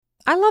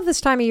I love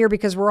this time of year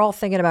because we're all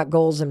thinking about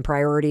goals and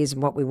priorities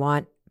and what we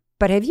want.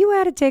 But have you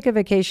added Take a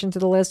Vacation to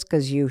the list?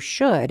 Because you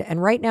should.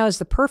 And right now is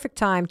the perfect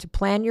time to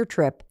plan your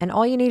trip. And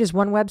all you need is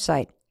one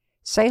website.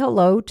 Say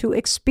hello to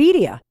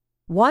Expedia.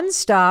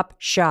 One-stop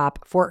shop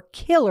for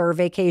killer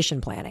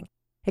vacation planning.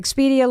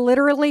 Expedia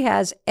literally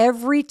has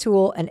every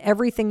tool and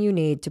everything you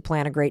need to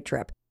plan a great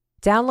trip.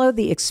 Download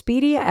the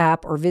Expedia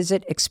app or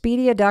visit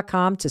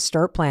Expedia.com to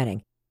start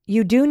planning.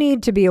 You do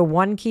need to be a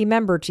One-Key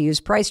member to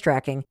use price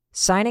tracking.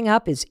 Signing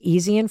up is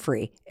easy and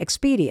free.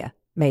 Expedia,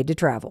 made to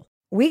travel.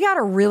 We got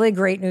a really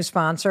great new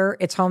sponsor.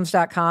 It's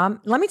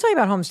Homes.com. Let me tell you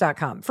about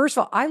Homes.com. First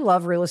of all, I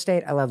love real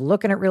estate. I love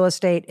looking at real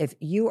estate. If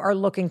you are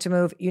looking to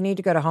move, you need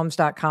to go to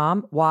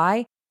Homes.com.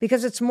 Why?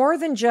 Because it's more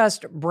than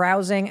just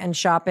browsing and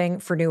shopping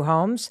for new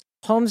homes.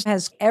 Homes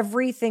has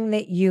everything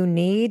that you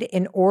need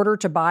in order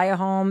to buy a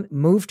home,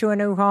 move to a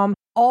new home,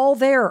 all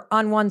there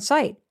on one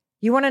site.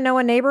 You want to know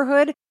a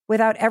neighborhood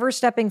without ever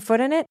stepping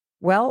foot in it?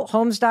 Well,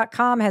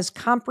 Homes.com has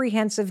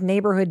comprehensive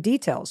neighborhood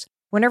details.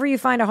 Whenever you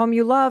find a home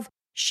you love,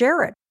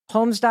 share it.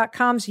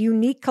 Homes.com's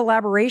unique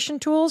collaboration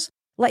tools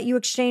let you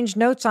exchange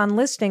notes on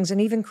listings and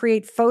even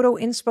create photo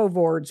inspo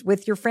boards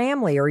with your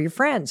family or your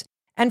friends.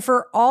 And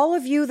for all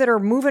of you that are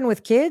moving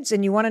with kids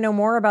and you want to know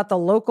more about the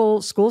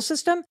local school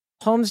system,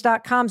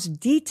 Homes.com's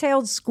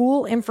detailed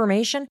school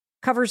information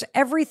covers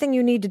everything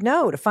you need to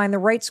know to find the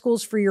right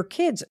schools for your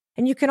kids.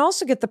 And you can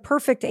also get the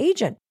perfect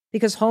agent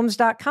because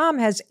Homes.com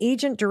has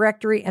agent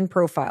directory and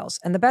profiles.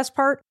 And the best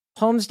part,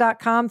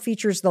 Homes.com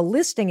features the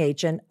listing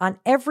agent on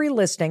every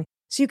listing,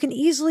 so you can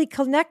easily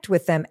connect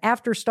with them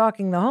after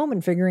stalking the home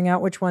and figuring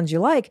out which ones you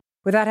like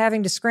without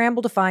having to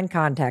scramble to find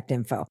contact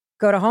info.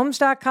 Go to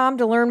Homes.com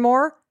to learn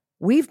more.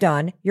 We've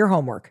done your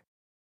homework.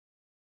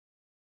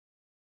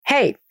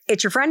 Hey,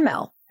 it's your friend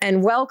Mel,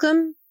 and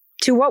welcome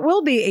to what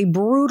will be a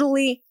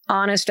brutally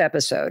honest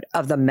episode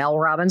of the Mel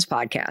Robbins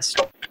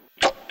Podcast.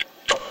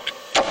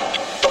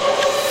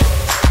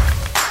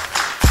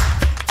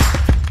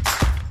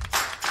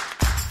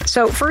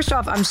 So first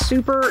off, I'm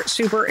super,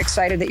 super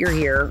excited that you're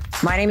here.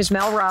 My name is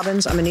Mel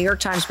Robbins. I'm a New York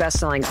Times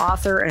bestselling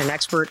author and an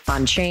expert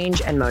on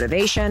change and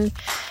motivation.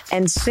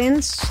 And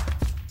since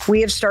we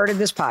have started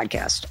this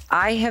podcast,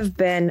 I have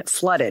been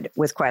flooded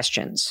with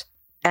questions.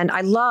 And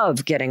I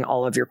love getting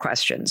all of your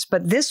questions.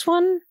 But this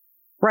one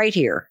right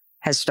here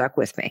has stuck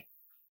with me.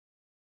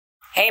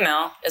 Hey,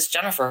 Mel, it's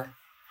Jennifer.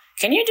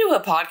 Can you do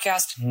a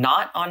podcast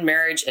not on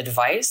marriage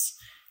advice,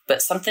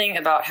 but something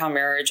about how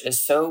marriage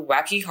is so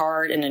wacky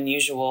hard and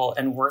unusual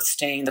and worth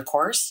staying the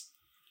course?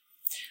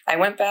 I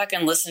went back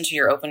and listened to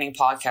your opening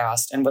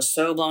podcast and was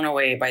so blown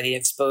away by the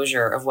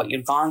exposure of what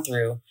you'd gone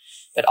through,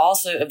 but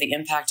also of the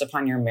impact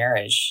upon your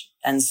marriage.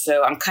 And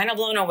so I'm kind of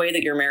blown away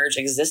that your marriage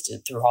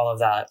existed through all of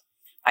that.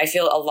 I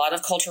feel a lot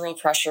of cultural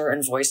pressure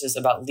and voices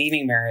about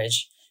leaving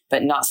marriage,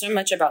 but not so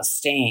much about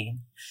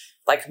staying.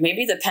 Like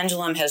maybe the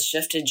pendulum has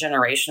shifted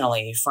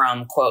generationally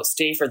from, quote,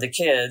 stay for the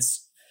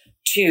kids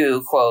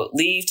to, quote,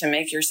 leave to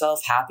make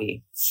yourself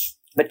happy.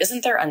 But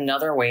isn't there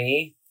another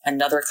way,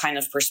 another kind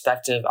of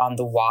perspective on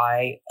the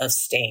why of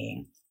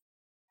staying?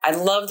 I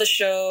love the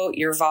show,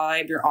 your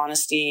vibe, your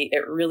honesty.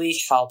 It really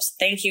helps.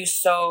 Thank you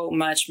so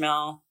much,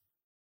 Mel.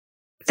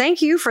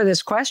 Thank you for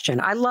this question.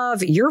 I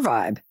love your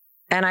vibe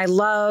and I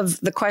love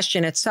the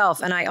question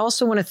itself. And I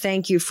also want to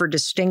thank you for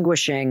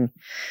distinguishing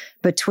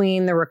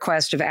between the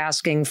request of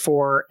asking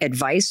for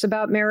advice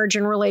about marriage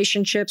and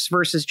relationships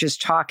versus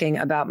just talking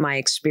about my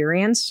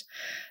experience.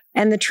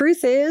 And the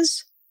truth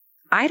is,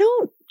 I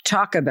don't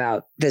talk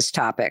about this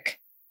topic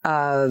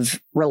of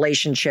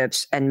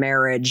relationships and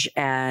marriage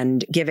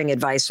and giving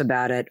advice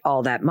about it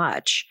all that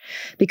much.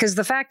 Because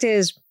the fact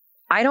is,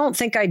 I don't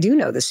think I do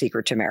know the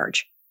secret to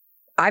marriage.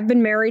 I've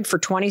been married for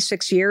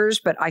 26 years,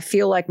 but I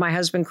feel like my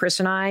husband, Chris,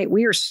 and I,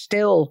 we are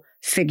still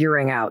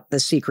figuring out the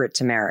secret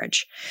to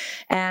marriage.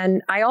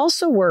 And I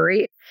also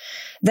worry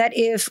that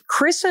if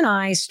Chris and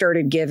I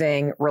started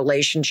giving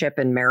relationship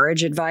and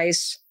marriage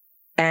advice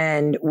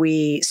and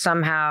we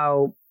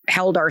somehow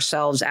held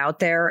ourselves out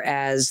there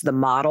as the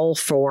model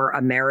for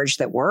a marriage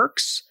that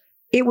works,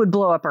 it would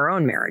blow up our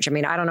own marriage. I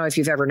mean, I don't know if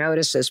you've ever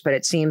noticed this, but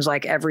it seems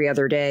like every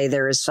other day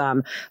there is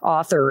some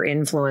author or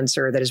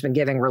influencer that has been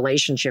giving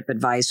relationship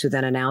advice who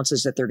then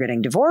announces that they're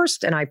getting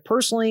divorced. And I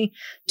personally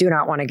do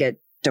not want to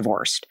get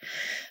divorced.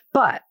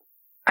 But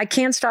I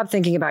can't stop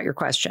thinking about your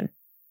question.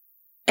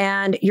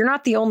 And you're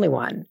not the only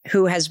one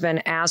who has been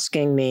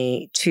asking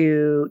me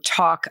to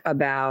talk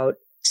about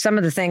some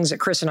of the things that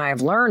Chris and I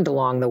have learned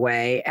along the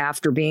way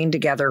after being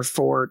together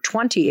for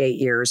 28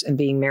 years and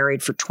being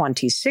married for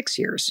 26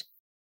 years.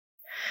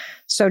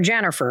 So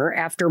Jennifer,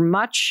 after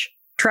much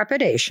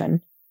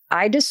trepidation,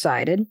 I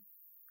decided,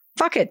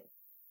 fuck it,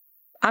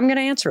 I'm going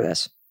to answer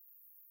this.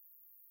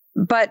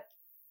 But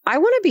I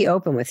want to be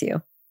open with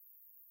you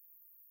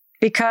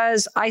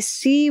because I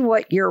see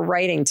what you're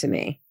writing to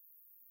me.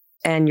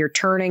 And you're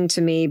turning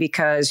to me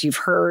because you've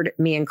heard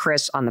me and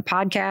Chris on the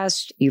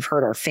podcast. You've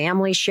heard our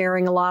family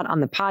sharing a lot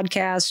on the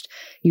podcast.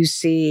 You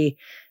see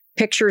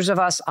pictures of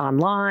us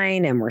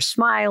online and we're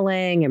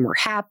smiling and we're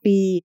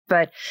happy.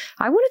 But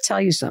I want to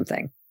tell you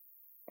something.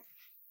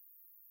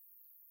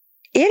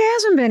 It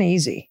hasn't been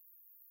easy.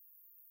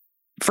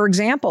 For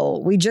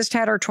example, we just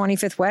had our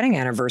 25th wedding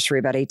anniversary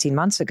about 18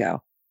 months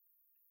ago,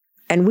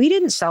 and we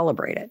didn't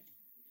celebrate it.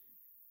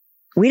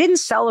 We didn't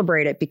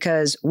celebrate it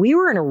because we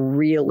were in a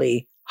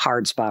really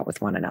hard spot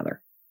with one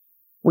another.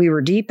 We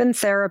were deep in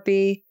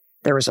therapy.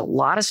 There was a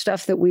lot of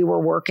stuff that we were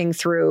working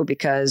through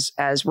because,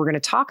 as we're going to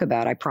talk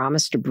about, I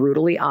promised a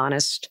brutally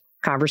honest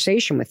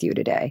conversation with you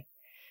today.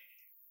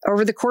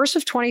 Over the course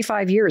of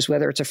 25 years,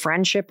 whether it's a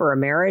friendship or a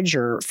marriage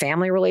or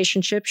family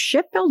relationship,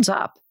 shit builds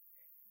up.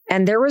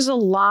 And there was a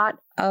lot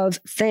of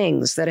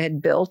things that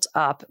had built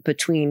up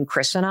between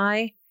Chris and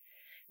I,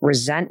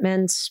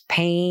 resentments,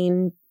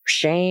 pain,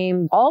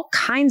 shame, all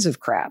kinds of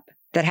crap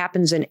that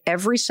happens in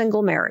every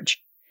single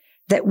marriage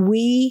that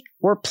we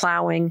were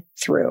plowing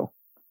through.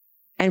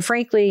 And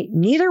frankly,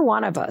 neither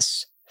one of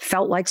us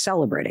felt like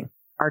celebrating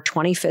our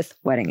 25th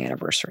wedding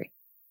anniversary.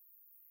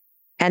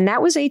 And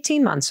that was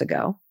 18 months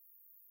ago.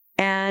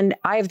 And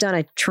I have done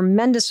a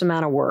tremendous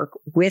amount of work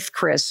with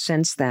Chris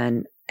since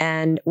then.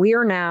 And we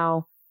are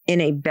now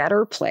in a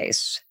better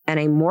place and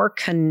a more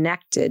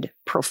connected,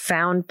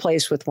 profound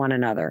place with one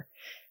another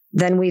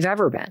than we've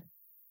ever been.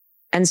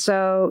 And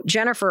so,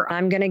 Jennifer,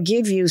 I'm going to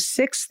give you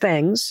 6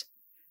 things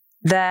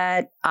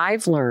that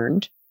I've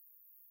learned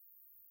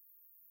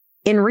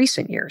in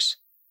recent years.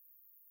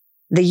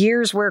 The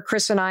years where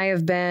Chris and I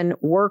have been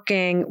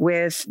working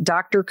with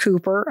Dr.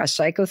 Cooper, a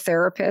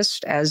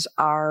psychotherapist, as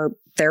our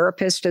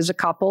therapist as a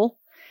couple.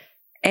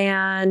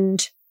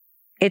 And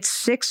it's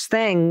 6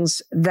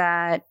 things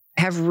that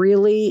have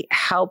really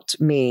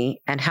helped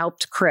me and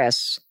helped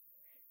Chris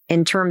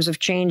in terms of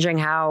changing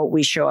how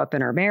we show up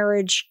in our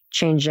marriage,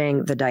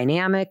 changing the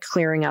dynamic,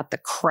 clearing out the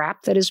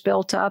crap that is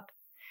built up,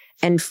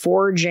 and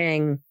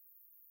forging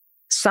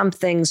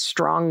something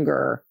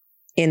stronger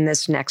in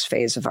this next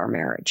phase of our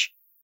marriage.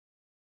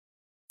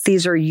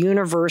 These are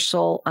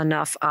universal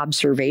enough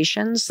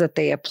observations that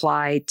they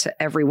apply to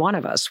every one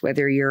of us,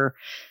 whether you're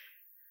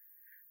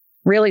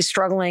really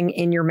struggling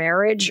in your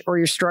marriage or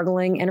you're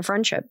struggling in a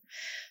friendship.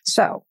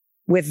 So,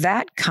 with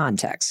that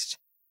context,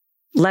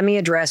 let me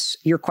address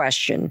your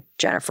question,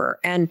 Jennifer.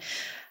 And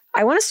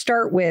I want to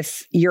start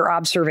with your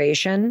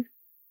observation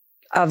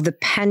of the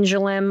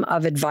pendulum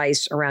of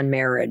advice around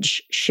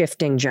marriage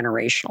shifting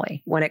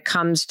generationally when it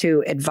comes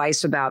to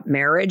advice about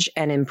marriage,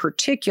 and in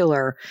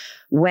particular,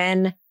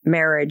 when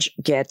marriage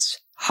gets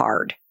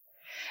hard.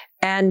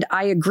 And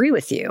I agree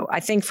with you.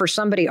 I think for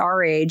somebody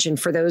our age, and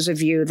for those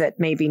of you that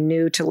may be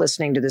new to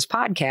listening to this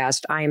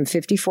podcast, I am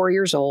 54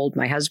 years old.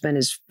 My husband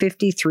is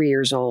 53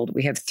 years old.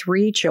 We have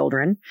 3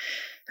 children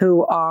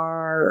who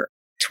are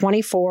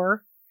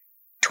 24,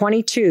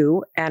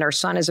 22, and our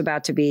son is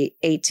about to be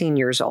 18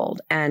 years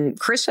old. And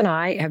Chris and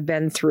I have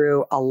been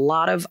through a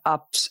lot of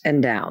ups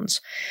and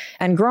downs.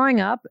 And growing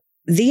up,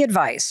 the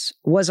advice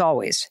was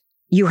always,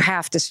 you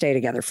have to stay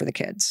together for the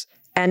kids.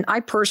 And I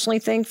personally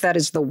think that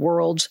is the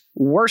world's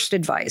worst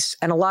advice.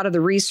 And a lot of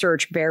the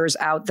research bears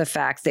out the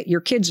fact that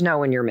your kids know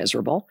when you're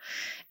miserable.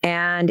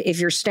 And if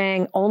you're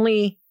staying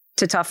only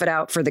to tough it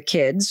out for the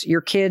kids,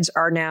 your kids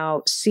are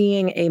now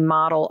seeing a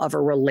model of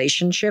a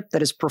relationship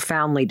that is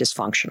profoundly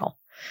dysfunctional.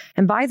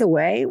 And by the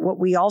way, what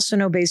we also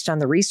know based on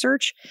the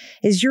research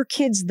is your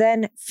kids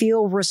then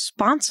feel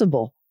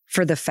responsible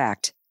for the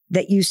fact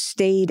that you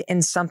stayed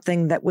in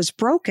something that was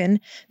broken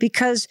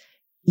because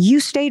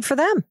you stayed for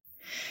them.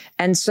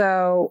 And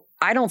so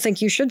I don't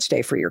think you should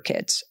stay for your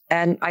kids.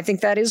 And I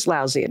think that is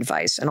lousy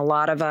advice. And a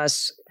lot of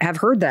us have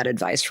heard that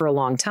advice for a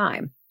long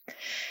time.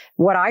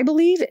 What I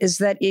believe is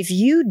that if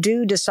you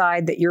do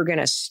decide that you're going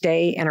to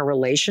stay in a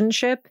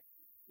relationship,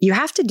 you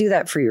have to do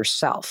that for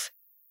yourself.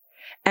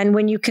 And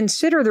when you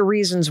consider the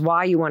reasons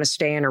why you want to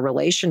stay in a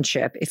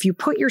relationship, if you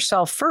put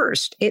yourself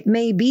first, it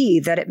may be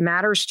that it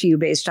matters to you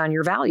based on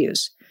your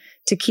values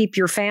to keep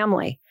your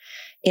family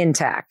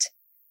intact.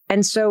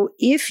 And so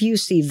if you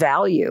see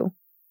value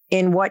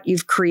in what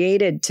you've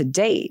created to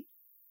date,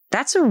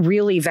 that's a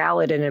really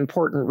valid and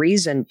important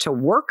reason to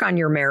work on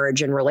your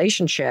marriage and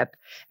relationship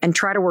and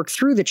try to work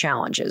through the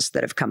challenges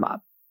that have come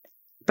up.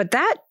 But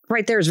that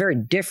right there is very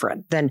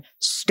different than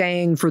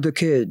staying for the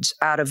kids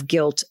out of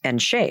guilt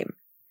and shame.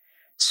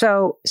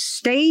 So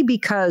stay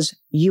because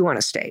you want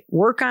to stay.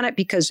 Work on it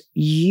because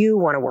you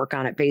want to work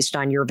on it based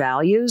on your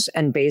values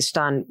and based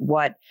on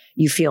what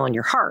you feel in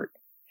your heart.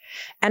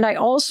 And I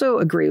also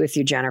agree with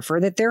you, Jennifer,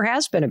 that there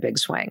has been a big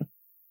swing.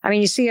 I mean,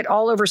 you see it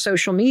all over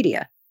social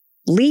media.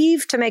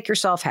 Leave to make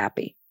yourself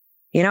happy.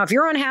 You know, if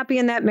you're unhappy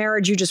in that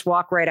marriage, you just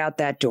walk right out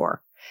that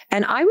door.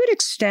 And I would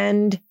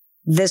extend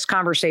this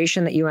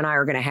conversation that you and I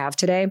are going to have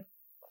today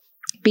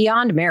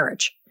beyond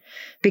marriage,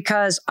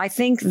 because I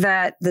think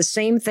that the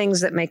same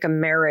things that make a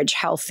marriage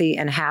healthy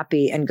and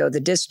happy and go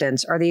the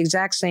distance are the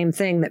exact same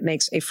thing that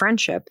makes a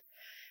friendship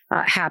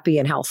happy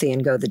and healthy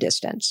and go the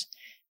distance.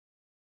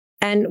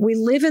 And we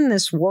live in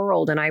this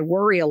world, and I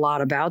worry a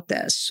lot about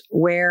this,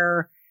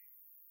 where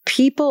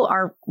people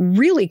are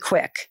really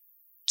quick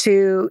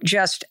to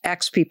just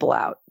X people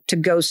out, to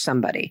ghost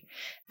somebody.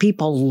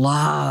 People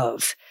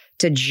love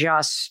to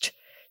just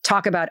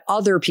talk about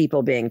other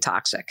people being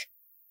toxic.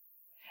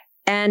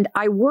 And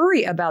I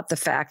worry about the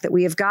fact that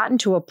we have gotten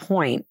to a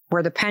point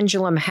where the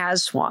pendulum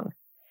has swung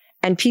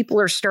and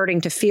people are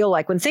starting to feel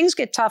like when things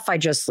get tough, I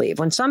just leave.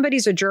 When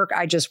somebody's a jerk,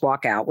 I just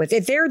walk out.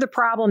 If they're the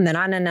problem, then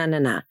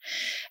nah.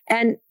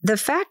 And the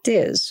fact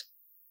is,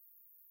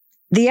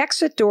 the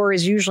exit door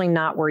is usually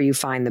not where you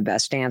find the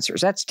best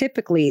answers. That's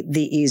typically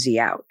the easy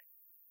out.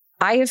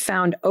 I have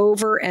found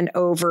over and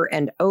over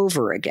and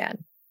over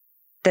again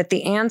that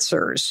the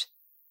answers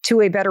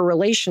to a better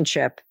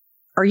relationship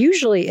are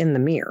usually in the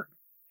mirror.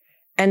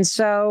 And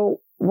so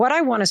what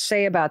I want to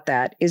say about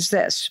that is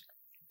this.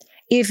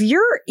 If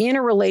you're in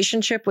a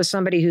relationship with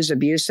somebody who's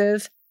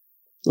abusive,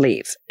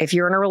 leave. If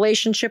you're in a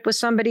relationship with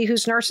somebody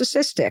who's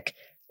narcissistic,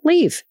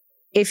 leave.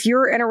 If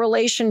you're in a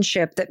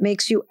relationship that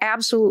makes you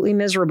absolutely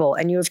miserable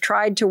and you have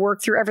tried to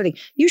work through everything,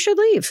 you should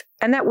leave,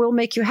 and that will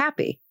make you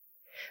happy.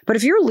 But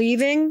if you're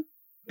leaving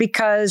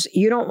because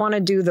you don't want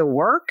to do the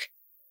work,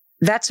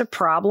 that's a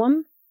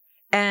problem.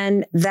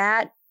 And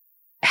that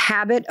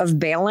habit of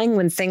bailing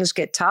when things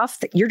get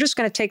tough, that you're just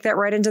going to take that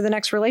right into the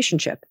next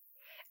relationship.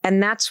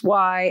 And that's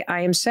why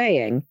I am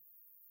saying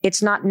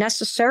it's not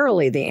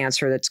necessarily the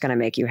answer that's going to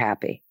make you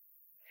happy.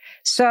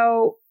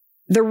 So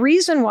the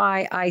reason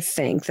why I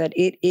think that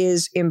it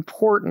is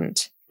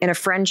important in a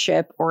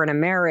friendship or in a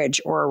marriage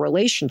or a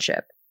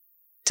relationship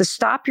to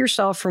stop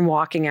yourself from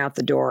walking out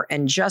the door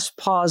and just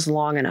pause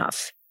long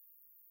enough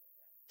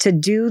to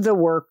do the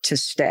work to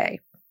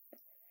stay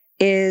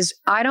is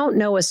I don't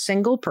know a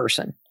single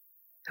person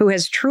who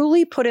has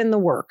truly put in the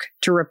work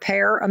to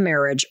repair a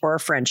marriage or a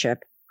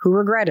friendship who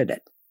regretted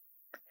it.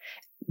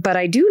 But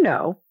I do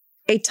know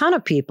a ton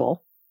of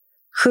people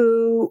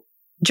who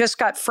just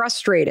got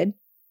frustrated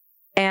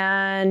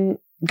and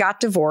got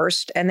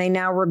divorced, and they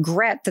now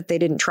regret that they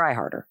didn't try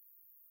harder,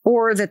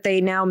 or that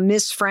they now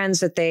miss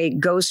friends that they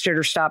ghosted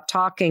or stopped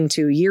talking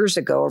to years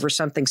ago over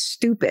something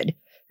stupid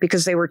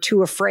because they were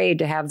too afraid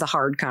to have the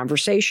hard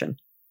conversation.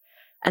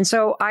 And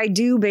so I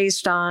do,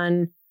 based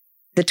on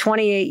the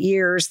 28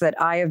 years that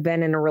I have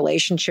been in a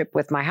relationship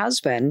with my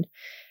husband,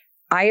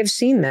 I have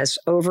seen this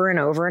over and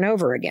over and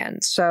over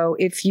again. So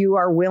if you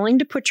are willing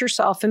to put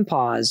yourself in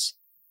pause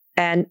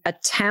and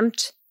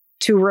attempt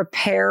to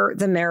repair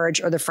the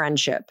marriage or the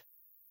friendship,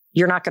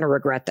 you're not going to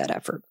regret that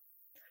effort.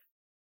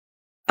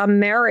 A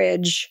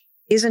marriage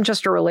isn't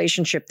just a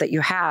relationship that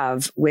you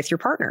have with your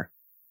partner.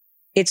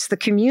 It's the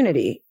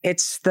community.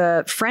 It's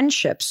the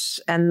friendships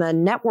and the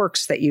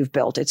networks that you've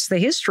built. It's the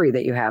history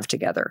that you have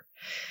together.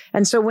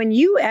 And so when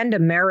you end a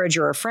marriage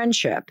or a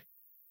friendship,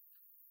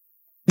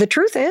 the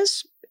truth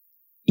is,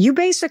 you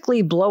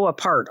basically blow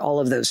apart all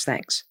of those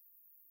things.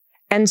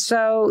 And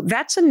so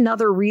that's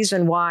another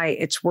reason why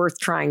it's worth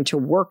trying to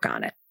work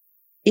on it.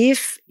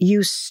 If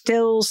you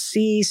still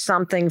see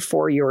something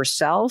for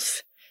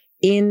yourself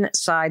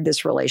inside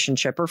this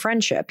relationship or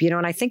friendship,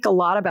 and I think a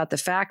lot about the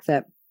fact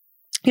that,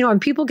 when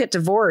people get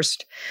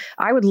divorced,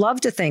 I would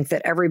love to think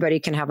that everybody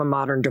can have a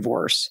modern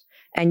divorce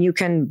and you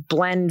can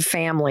blend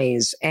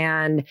families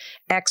and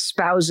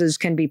ex-spouses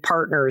can be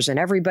partners and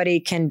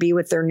everybody can be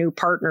with their new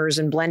partners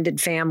and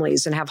blended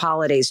families and have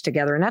holidays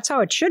together. And that's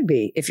how it should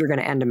be if you're going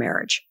to end a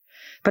marriage.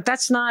 But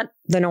that's not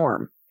the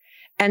norm.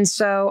 And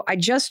so I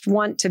just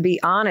want to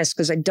be honest,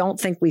 because I don't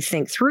think we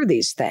think through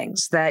these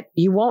things, that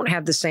you won't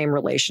have the same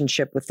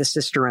relationship with the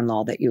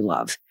sister-in-law that you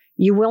love.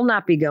 You will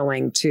not be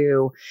going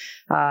to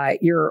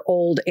your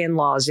old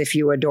in-laws, if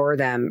you adore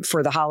them,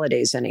 for the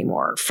holidays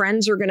anymore.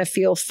 Friends are going to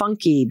feel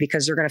funky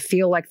because they're going to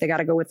feel like they got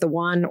to go with the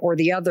one or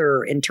the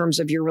other in terms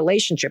of your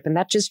relationship. And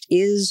that just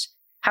is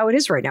how it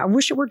is right now. I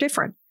wish it were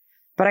different,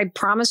 but I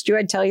promised you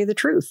I'd tell you the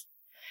truth.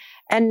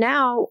 And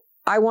now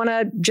I want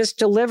to just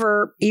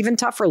deliver even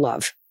tougher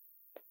love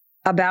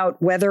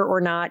about whether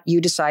or not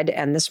you decide to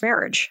end this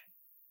marriage.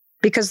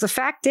 Because the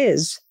fact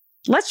is,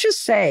 let's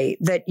just say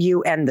that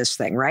you end this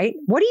thing, right?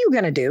 What are you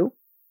going to do?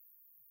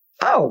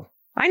 Oh,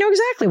 I know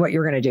exactly what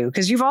you're going to do,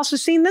 because you've also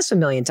seen this a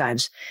million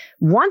times.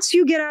 Once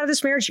you get out of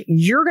this marriage,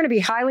 you're going to be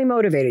highly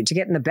motivated to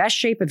get in the best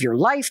shape of your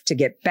life, to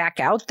get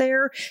back out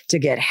there, to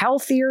get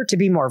healthier, to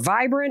be more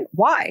vibrant.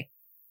 Why?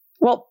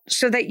 Well,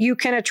 so that you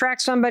can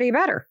attract somebody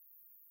better.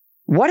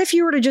 What if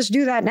you were to just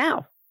do that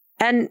now?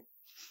 And,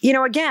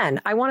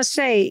 again, I want to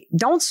say,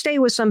 don't stay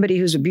with somebody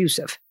who's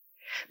abusive.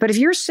 But if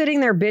you're sitting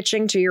there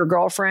bitching to your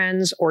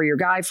girlfriends or your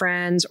guy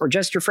friends or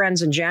just your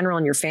friends in general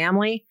and your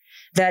family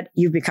that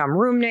you've become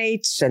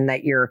roommates and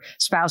that your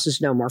spouse is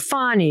no more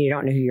fun and you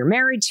don't know who you're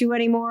married to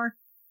anymore,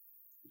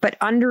 but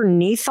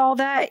underneath all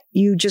that,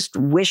 you just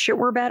wish it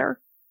were better,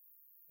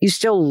 you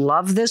still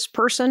love this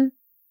person,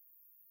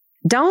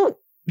 don't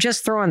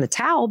just throw in the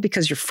towel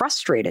because you're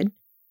frustrated.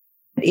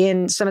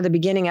 In some of the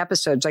beginning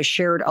episodes, I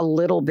shared a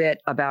little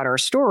bit about our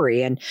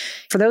story. And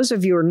for those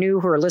of you who are new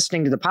who are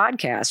listening to the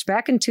podcast,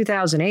 back in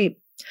 2008,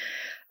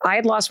 I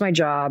had lost my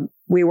job.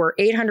 We were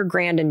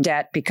 $800,000 in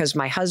debt because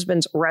my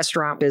husband's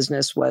restaurant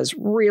business was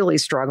really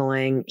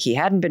struggling. He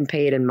hadn't been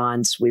paid in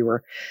months. We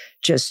were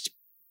just,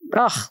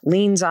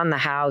 liens on the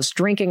house,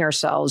 drinking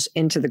ourselves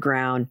into the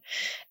ground.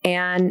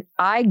 And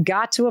I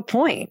got to a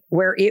point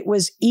where it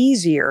was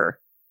easier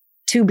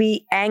to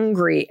be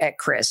angry at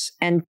Chris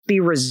and be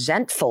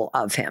resentful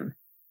of him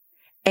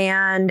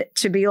and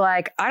to be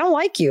like, I don't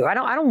like you. I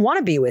don't want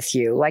to be with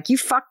you. Like, you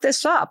fucked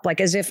this up,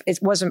 like as if it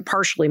wasn't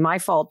partially my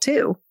fault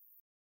too.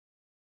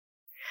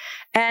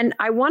 And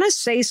I want to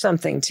say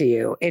something to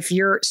you if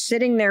you're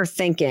sitting there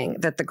thinking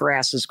that the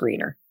grass is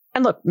greener.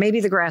 And look, maybe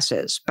the grass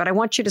is, but I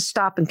want you to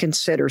stop and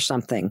consider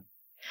something.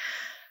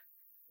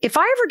 If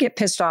I ever get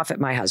pissed off at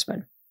my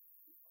husband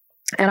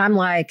and I'm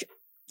like,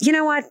 you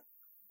know what?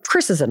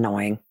 Chris is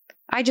annoying.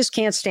 I just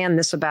can't stand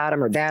this about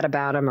him or that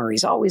about him, or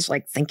he's always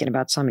like thinking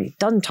about something. He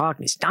doesn't talk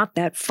and he's not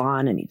that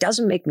fun and he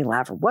doesn't make me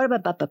laugh or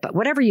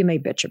whatever you may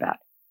bitch about.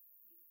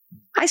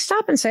 I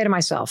stop and say to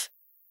myself,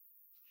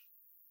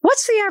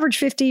 what's the average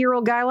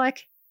 50-year-old guy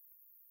like?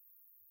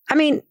 I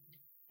mean,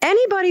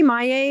 anybody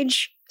my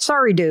age,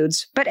 sorry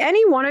dudes, but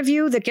any one of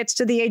you that gets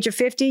to the age of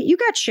 50, you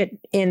got shit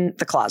in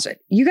the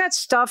closet. You got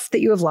stuff that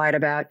you have lied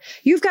about.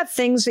 You've got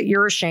things that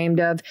you're ashamed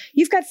of.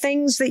 You've got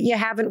things that you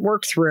haven't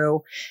worked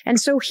through. And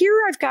so here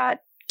I've got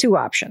two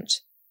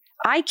options.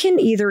 I can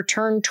either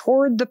turn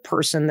toward the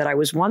person that I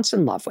was once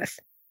in love with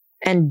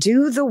and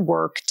do the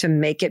work to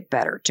make it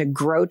better, to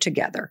grow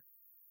together.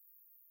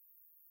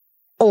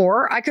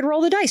 Or I could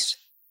roll the dice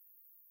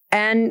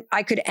and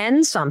I could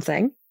end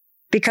something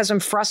because I'm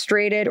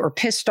frustrated or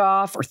pissed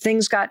off or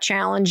things got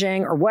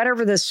challenging or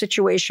whatever the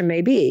situation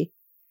may be.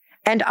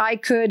 And I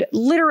could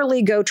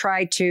literally go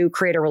try to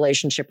create a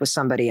relationship with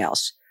somebody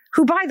else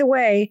who, by the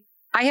way,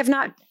 I have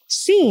not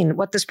seen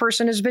what this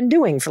person has been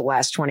doing for the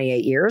last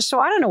 28 years. So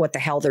I don't know what the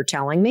hell they're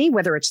telling me,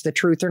 whether it's the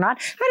truth or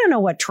not. I don't know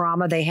what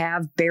trauma they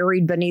have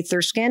buried beneath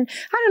their skin.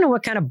 I don't know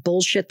what kind of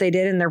bullshit they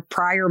did in their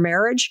prior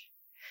marriage.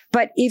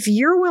 But if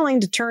you're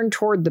willing to turn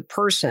toward the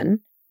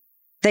person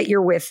that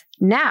you're with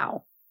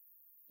now,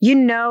 you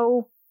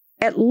know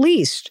at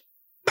least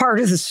part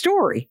of the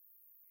story.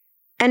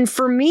 And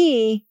for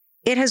me,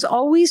 it has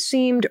always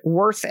seemed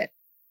worth it.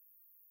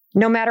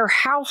 No matter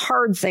how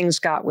hard things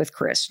got with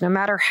Chris, no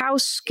matter how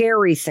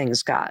scary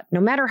things got, no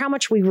matter how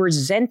much we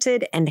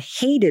resented and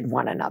hated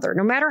one another,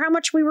 no matter how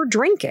much we were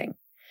drinking,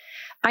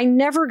 I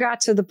never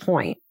got to the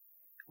point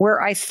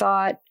where I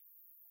thought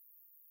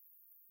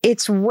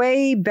it's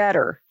way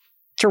better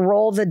to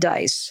roll the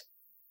dice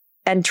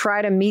and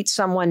try to meet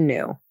someone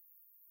new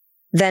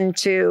than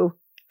to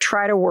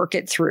try to work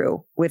it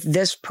through with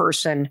this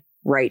person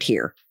right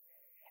here.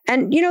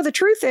 And, you know, the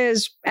truth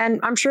is, and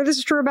I'm sure this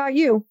is true about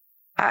you,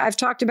 I've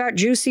talked about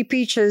juicy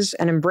peaches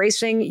and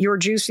embracing your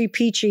juicy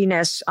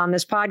peachiness on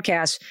this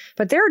podcast,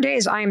 but there are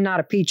days I am not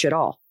a peach at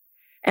all.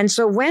 And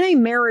so when a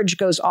marriage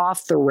goes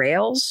off the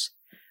rails,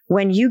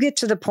 when you get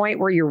to the point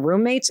where you're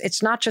roommates,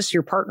 it's not just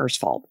your partner's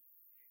fault.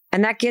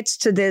 And that gets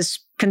to this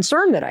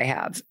concern that I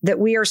have, that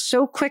we are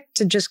so quick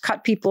to just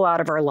cut people out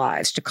of our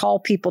lives, to call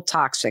people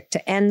toxic,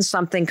 to end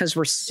something because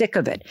we're sick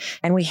of it.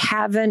 And we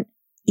haven't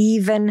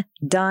even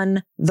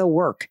done the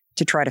work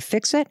to try to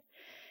fix it.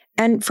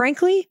 And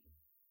frankly,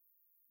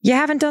 you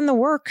haven't done the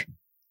work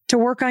to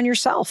work on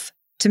yourself,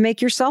 to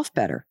make yourself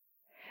better.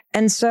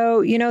 And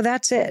so, you know,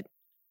 that's it.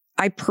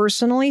 I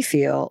personally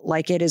feel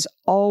like it is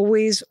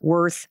always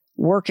worth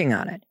working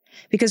on it,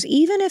 because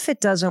even if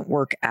it doesn't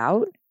work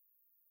out,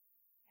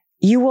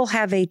 you will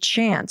have a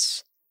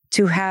chance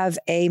to have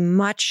a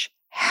much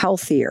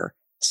healthier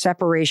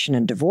separation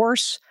and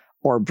divorce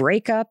or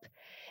breakup.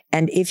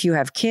 And if you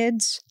have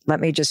kids,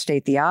 let me just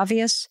state the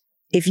obvious.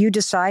 If you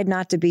decide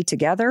not to be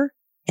together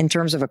in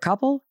terms of a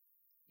couple,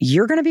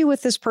 you're going to be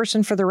with this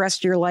person for the rest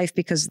of your life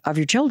because of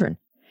your children.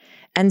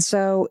 And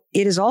so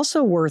it is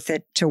also worth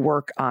it to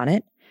work on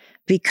it,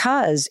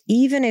 because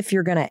even if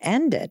you're going to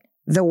end it,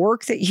 the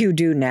work that you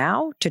do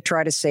now to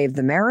try to save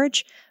the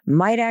marriage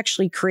might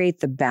actually create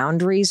the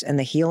boundaries and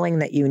the healing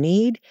that you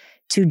need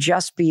to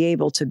just be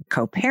able to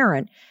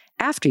co-parent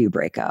after you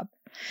break up.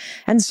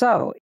 And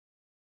so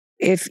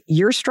if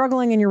you're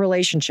struggling in your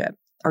relationship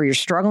or you're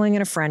struggling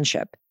in a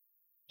friendship,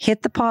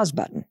 hit the pause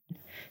button.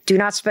 Do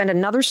not spend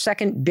another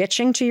second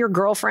bitching to your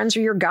girlfriends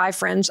or your guy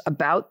friends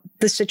about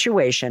the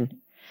situation,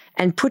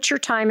 and put your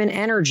time and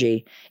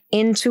energy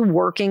into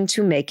working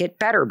to make it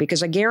better.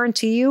 Because I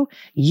guarantee you,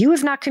 you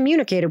have not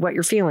communicated what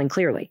you're feeling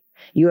clearly.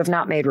 You have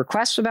not made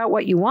requests about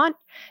what you want.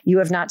 You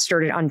have not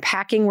started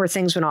unpacking where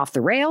things went off the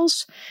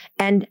rails.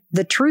 And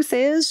the truth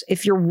is,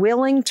 if you're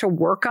willing to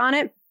work on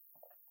it,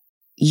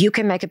 you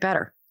can make it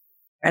better.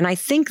 And I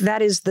think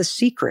that is the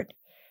secret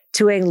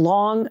to a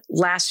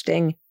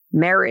long-lasting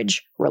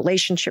marriage,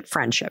 relationship,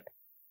 friendship.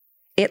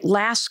 It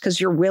lasts because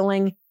you're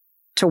willing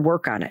to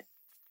work on it.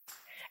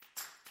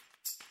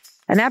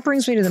 And that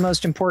brings me to the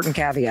most important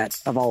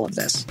caveat of all of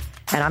this.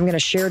 And I'm going to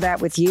share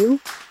that with you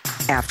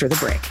after the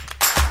break.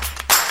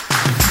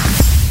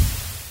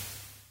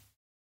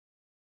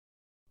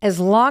 As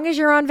long as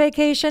you're on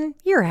vacation,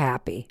 you're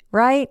happy,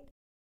 right?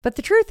 But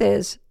the truth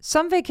is,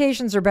 some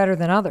vacations are better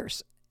than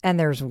others. And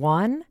there's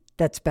one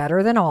that's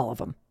better than all of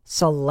them: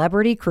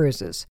 Celebrity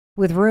Cruises.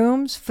 With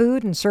rooms,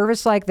 food, and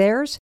service like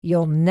theirs,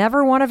 you'll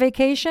never want a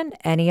vacation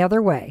any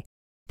other way.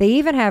 They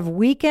even have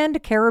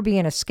weekend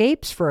Caribbean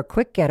escapes for a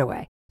quick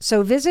getaway.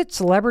 So visit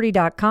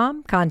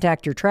Celebrity.com,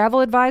 contact your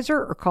travel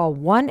advisor, or call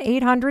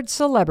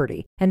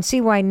 1-800-CELEBRITY and see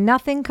why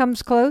nothing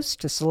comes close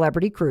to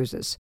Celebrity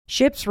Cruises.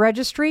 Ships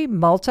Registry,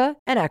 Malta,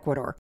 and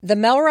Ecuador. The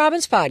Mel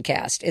Robbins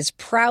Podcast is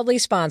proudly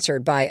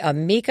sponsored by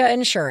Amica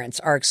Insurance,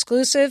 our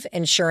exclusive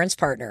insurance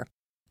partner.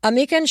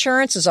 Amica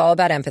Insurance is all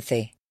about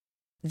empathy.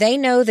 They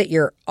know that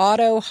your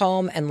auto,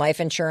 home, and life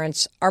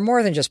insurance are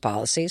more than just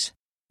policies.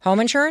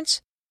 Home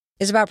insurance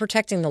is about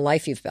protecting the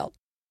life you've built.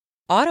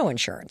 Auto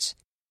insurance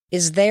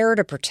is there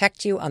to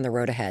protect you on the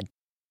road ahead.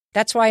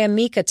 That's why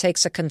Amica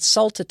takes a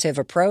consultative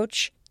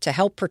approach to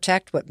help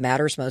protect what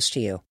matters most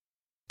to you.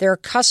 They're a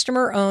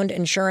customer-owned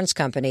insurance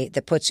company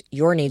that puts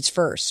your needs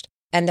first,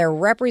 and their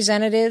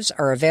representatives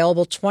are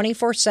available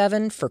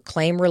 24/7 for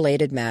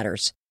claim-related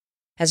matters.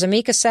 As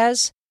Amica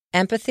says,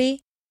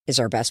 empathy is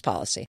our best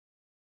policy.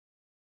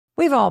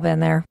 We've all been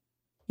there.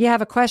 You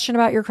have a question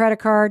about your credit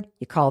card,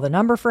 you call the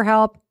number for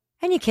help,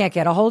 and you can't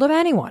get a hold of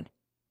anyone.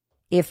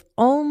 If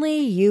only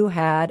you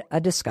had a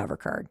Discover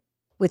card.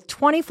 With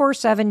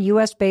 24/7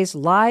 U.S.-based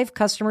live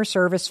customer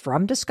service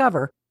from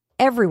Discover,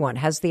 everyone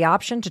has the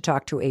option to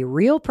talk to a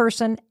real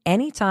person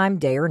anytime,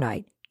 day or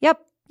night.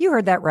 Yep, you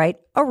heard that right,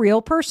 a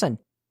real person.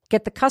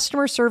 Get the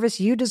customer service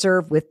you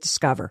deserve with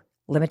Discover.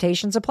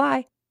 Limitations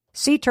apply.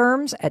 See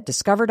terms at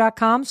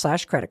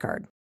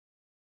discover.com/creditcard.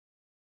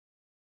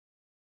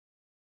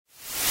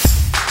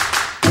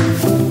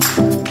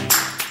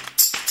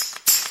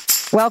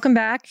 Welcome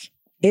back.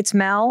 It's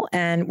Mel,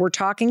 and we're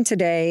talking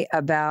today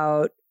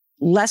about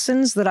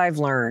lessons that I've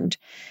learned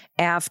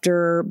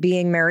after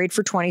being married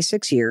for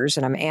 26 years,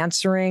 and I'm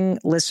answering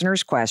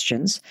listeners'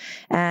 questions.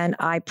 And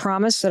I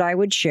promised that I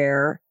would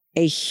share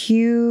a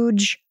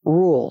huge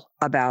rule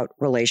about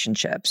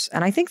relationships.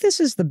 And I think this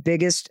is the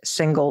biggest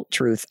single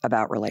truth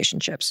about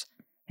relationships.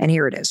 And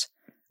here it is.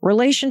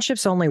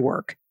 Relationships only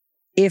work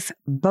if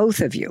both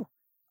of you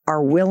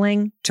are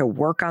willing to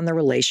work on the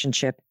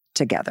relationship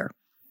together.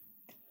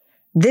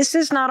 This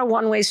is not a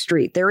one-way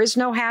street. There is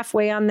no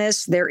halfway on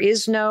this. There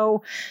is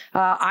no,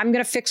 I'm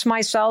going to fix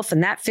myself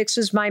and that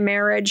fixes my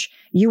marriage.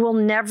 You will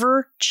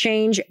never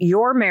change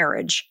your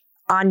marriage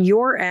on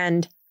your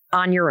end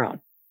on your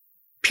own.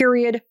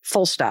 Period.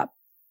 Full stop.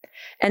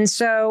 And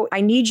so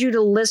I need you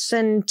to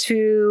listen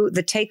to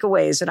the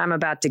takeaways that I'm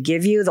about to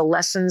give you, the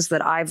lessons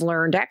that I've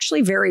learned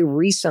actually very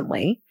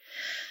recently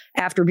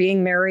after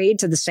being married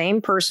to the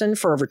same person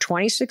for over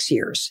 26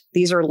 years.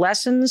 These are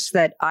lessons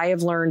that I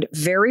have learned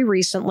very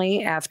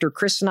recently after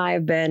Chris and I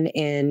have been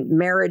in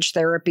marriage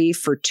therapy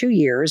for 2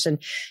 years. And,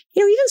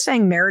 even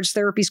saying marriage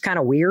therapy is kind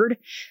of weird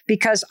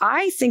because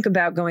I think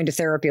about going to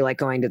therapy like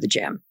going to the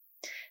gym,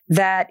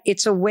 that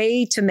it's a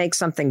way to make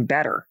something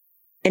better.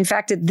 In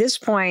fact, at this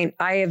point,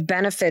 I have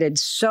benefited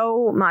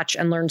so much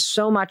and learned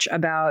so much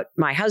about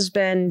my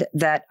husband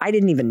that I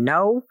didn't even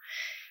know,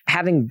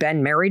 having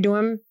been married to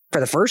him for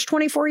the first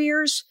 24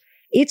 years.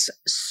 It's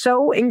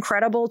so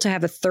incredible to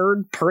have a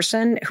third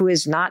person who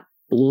is not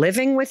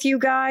living with you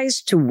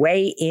guys to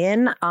weigh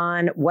in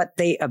on what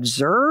they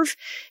observe.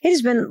 It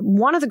has been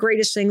one of the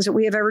greatest things that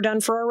we have ever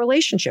done for our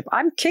relationship.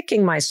 I'm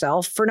kicking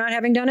myself for not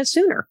having done it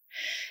sooner.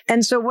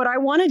 And so what I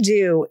want to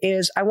do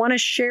is I want to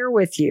share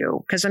with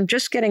you, because I'm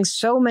just getting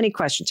so many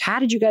questions. How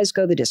did you guys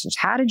go the distance?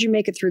 How did you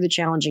make it through the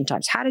challenging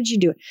times? How did you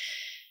do it?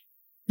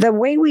 The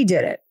way we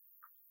did it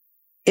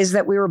is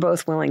that we were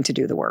both willing to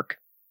do the work.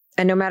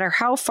 And no matter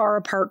how far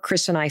apart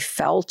Chris and I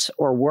felt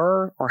or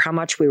were, or how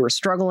much we were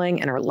struggling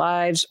in our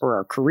lives or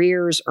our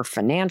careers or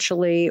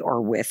financially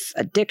or with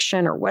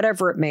addiction or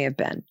whatever it may have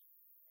been,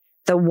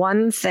 the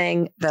one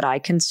thing that I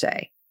can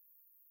say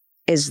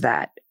is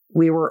that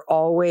we were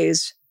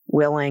always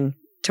willing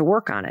to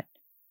work on it.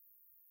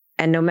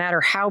 And no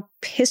matter how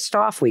pissed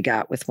off we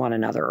got with one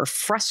another or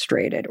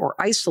frustrated or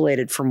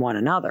isolated from one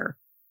another,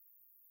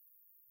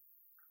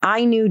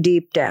 I knew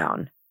deep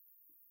down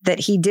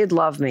that he did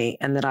love me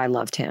and that I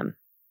loved him.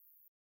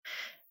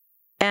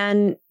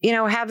 And,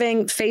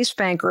 having faced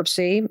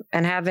bankruptcy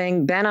and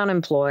having been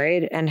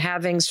unemployed and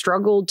having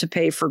struggled to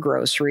pay for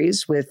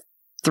groceries with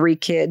 3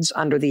 kids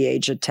under the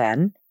age of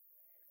 10.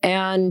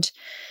 And,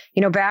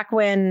 back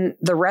when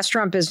the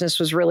restaurant business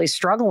was really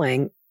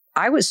struggling,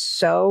 I was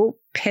so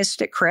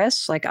pissed at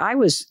Chris. Like, I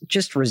was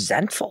just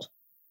resentful.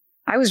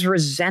 I was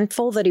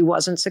resentful that he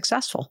wasn't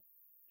successful.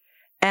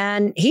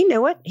 And he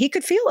knew it. He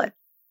could feel it.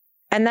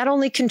 And that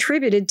only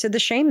contributed to the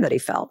shame that he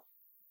felt.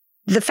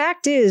 The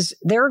fact is,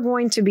 there are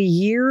going to be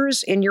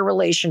years in your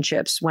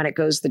relationships when it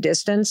goes the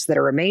distance that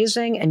are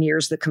amazing and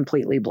years that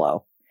completely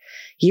blow.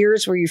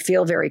 Years where you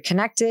feel very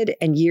connected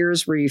and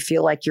years where you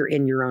feel like you're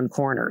in your own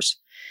corners.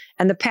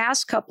 And the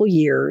past couple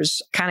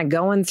years, kind of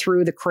going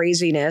through the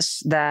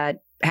craziness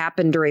that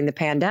happened during the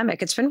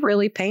pandemic, it's been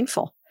really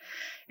painful.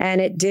 And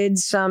it did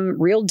some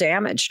real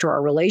damage to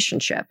our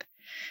relationship.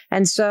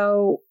 And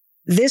so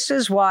this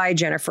is why,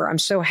 Jennifer, I'm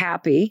so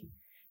happy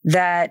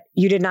that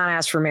you did not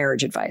ask for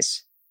marriage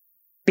advice,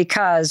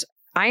 because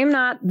I am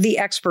not the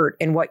expert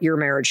in what your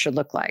marriage should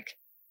look like.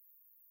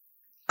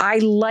 I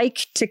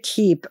like to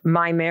keep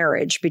my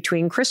marriage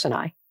between Chris and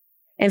I.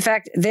 In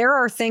fact, there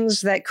are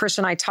things that Chris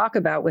and I talk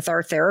about with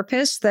our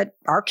therapists that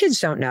our kids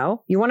don't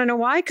know. You want to know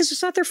why? Because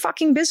it's not their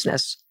fucking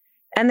business,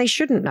 and they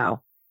shouldn't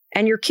know.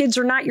 And your kids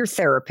are not your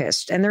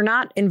therapist, and they're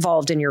not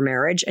involved in your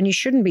marriage, and you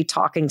shouldn't be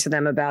talking to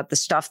them about the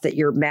stuff that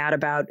you're mad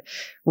about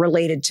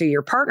related to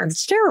your partner.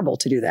 It's terrible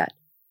to do that.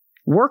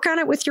 Work on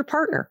it with your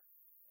partner,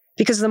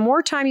 because the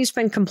more time you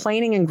spend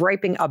complaining and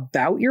griping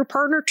about your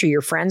partner to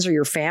your friends or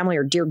your family,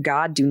 or dear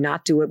God, do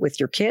not do it with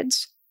your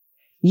kids,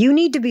 you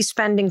need to be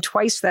spending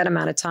twice that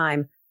amount of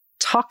time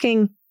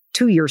talking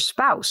to your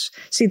spouse.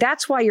 See,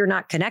 that's why you're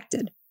not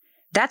connected.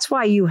 That's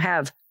why you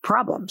have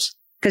problems,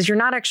 because you're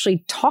not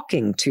actually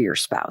talking to your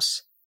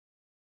spouse.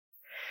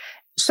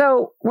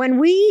 So when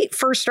we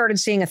first started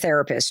seeing a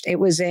therapist, it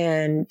was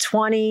in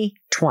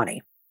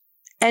 2020.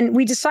 And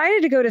we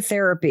decided to go to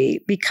therapy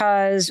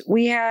because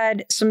we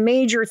had some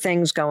major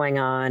things going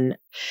on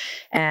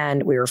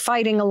and we were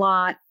fighting a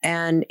lot.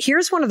 And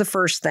here's one of the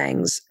first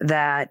things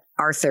that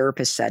our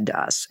therapist said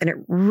to us, and it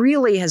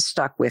really has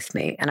stuck with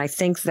me. And I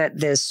think that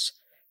this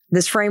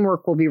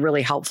framework will be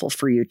really helpful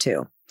for you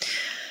too.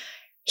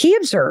 He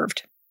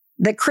observed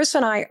that Chris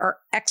and I are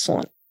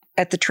excellent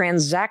at the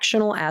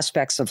transactional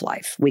aspects of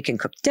life. We can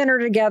cook dinner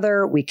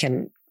together. We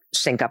can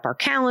sync up our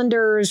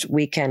calendars.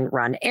 We can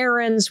run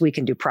errands. We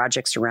can do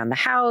projects around the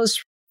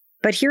house.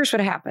 But here's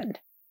what happened.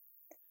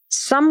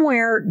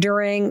 Somewhere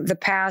during the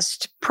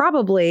past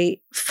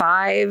probably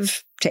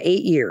 5 to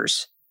 8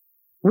 years,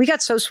 we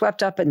got so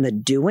swept up in the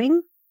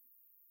doing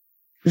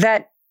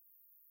that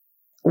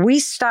we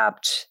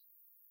stopped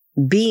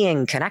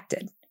being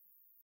connected.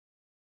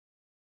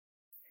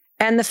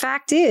 And the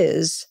fact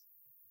is,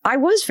 I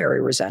was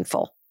very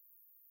resentful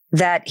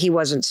that he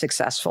wasn't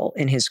successful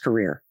in his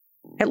career.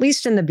 At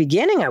least in the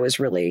beginning, I was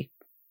really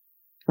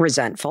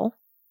resentful.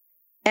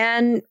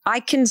 And I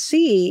can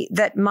see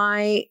that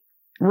my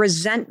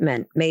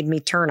resentment made me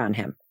turn on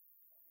him.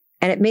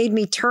 And it made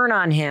me turn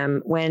on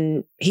him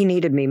when he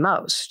needed me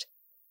most.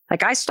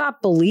 Like, I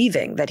stopped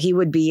believing that he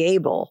would be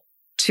able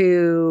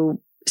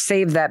to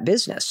save that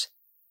business.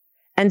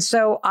 And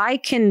so I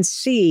can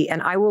see,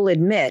 and I will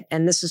admit,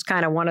 and this is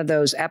kind of one of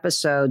those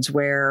episodes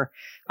where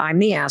I'm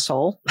the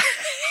asshole.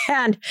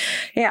 And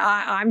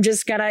I'm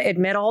just going to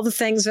admit all the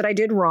things that I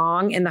did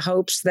wrong in the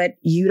hopes that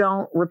you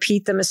don't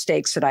repeat the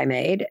mistakes that I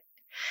made.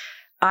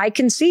 I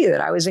can see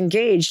that I was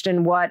engaged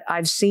in what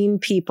I've seen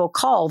people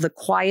call the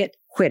quiet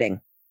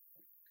quitting.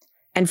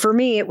 And for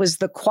me, it was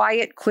the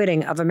quiet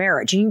quitting of a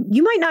marriage.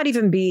 You might not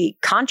even be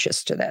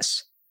conscious to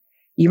this.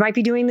 You might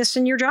be doing this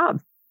in your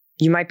job.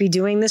 You might be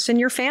doing this in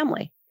your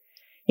family.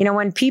 You know,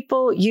 when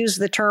people use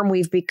the term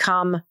we've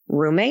become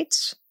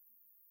roommates,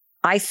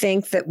 I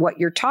think that what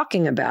you're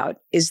talking about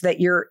is that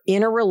you're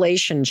in a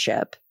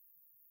relationship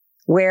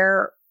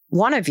where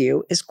one of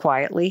you is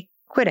quietly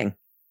quitting.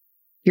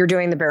 You're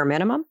doing the bare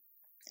minimum.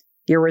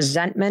 Your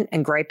resentment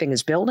and griping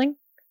is building.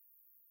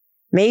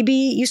 Maybe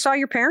you saw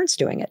your parents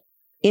doing it,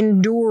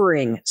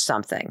 enduring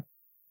something.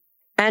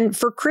 And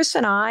for Chris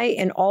and I,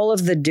 in all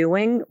of the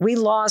doing, we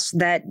lost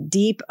that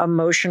deep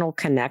emotional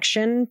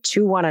connection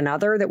to one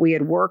another that we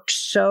had worked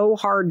so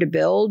hard to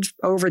build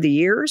over the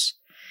years.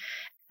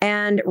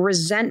 And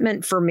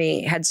resentment for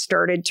me had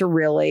started to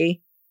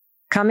really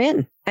come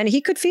in, and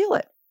he could feel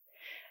it.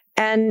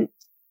 And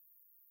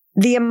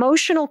the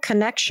emotional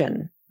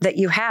connection that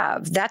you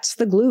have, that's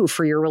the glue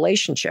for your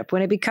relationship.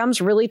 When it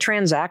becomes really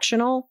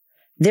transactional,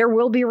 there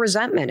will be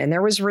resentment. And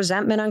there was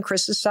resentment on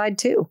Chris's side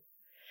too.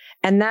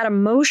 And that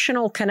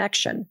emotional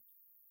connection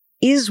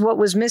is what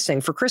was missing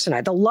for Chris and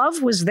I. The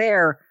love was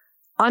there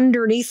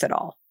underneath it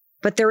all,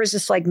 but there was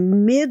this like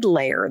mid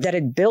layer that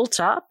had built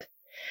up.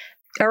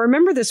 I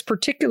remember this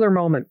particular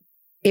moment.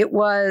 It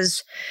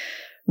was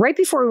right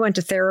before we went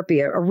to therapy.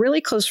 A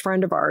really close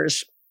friend of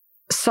ours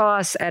saw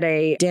us at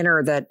a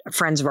dinner that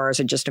friends of ours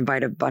had just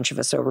invited a bunch of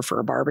us over for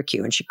a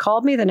barbecue. And she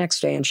called me the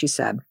next day and she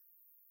said,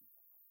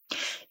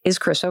 "Is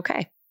Chris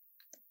okay?"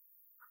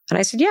 And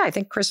I said, "Yeah, I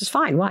think Chris is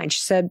fine." "Why?" And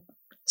she said,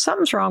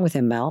 "Something's wrong with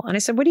him, Mel." And I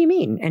said, "What do you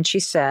mean?" And she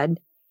said,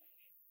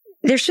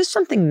 "There's just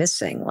something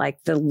missing.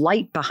 Like the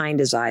light behind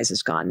his eyes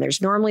is gone.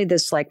 There's normally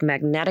this like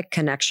magnetic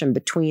connection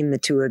between the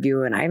two of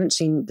you. And I haven't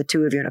seen the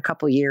two of you in a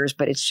couple of years,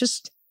 but it's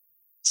just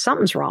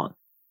something's wrong."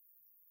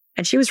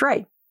 And she was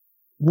right.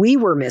 We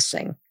were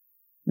missing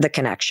the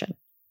connection.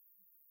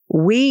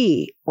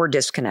 We were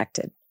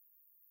disconnected.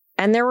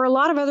 And there were a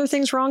lot of other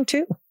things wrong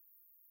too.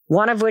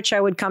 One of which I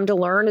would come to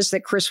learn is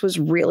that Chris was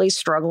really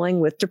struggling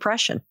with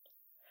depression.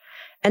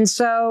 And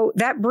so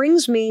that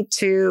brings me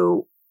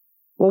to,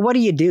 well, what do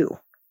you do?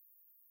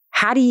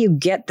 How do you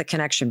get the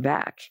connection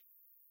back?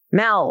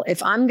 Mel,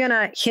 if I'm going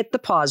to hit the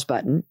pause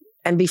button,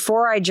 and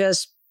before I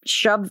just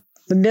shove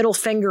the middle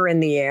finger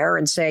in the air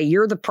and say,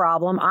 "You're the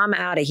problem, I'm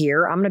out of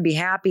here, I'm going to be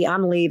happy,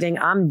 I'm leaving,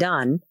 I'm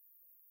done,"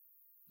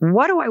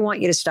 what do I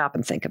want you to stop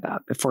and think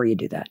about before you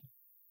do that?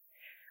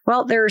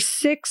 Well, there are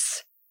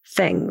 6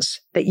 things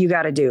that you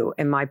got to do,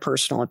 in my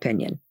personal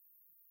opinion,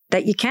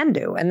 that you can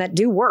do and that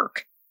do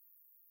work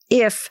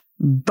if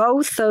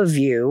both of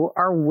you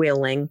are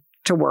willing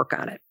to work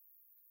on it.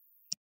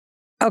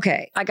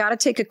 Okay, I got to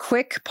take a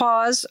quick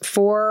pause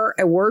for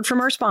a word from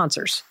our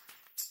sponsors.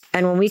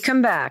 And when we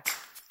come back,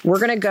 we're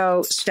going to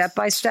go step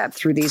by step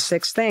through these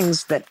 6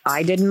 things that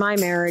I did in my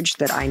marriage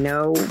that I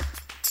know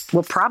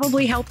will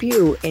probably help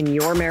you in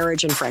your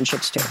marriage and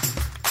friendships too.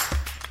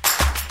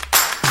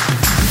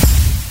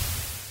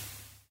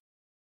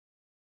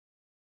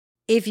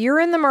 If you're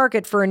in the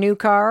market for a new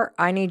car,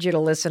 I need you to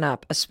listen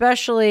up,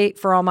 especially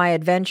for all my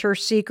adventure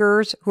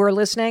seekers who are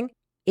listening.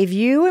 If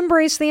you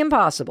embrace the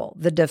impossible,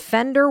 the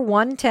Defender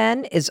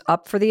 110 is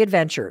up for the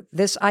adventure.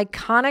 This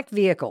iconic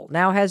vehicle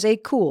now has a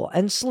cool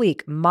and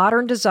sleek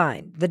modern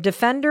design. The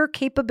Defender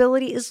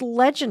capability is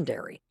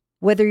legendary.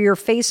 Whether you're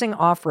facing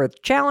off-road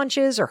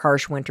challenges or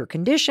harsh winter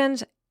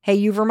conditions, hey,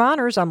 you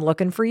Vermonters, I'm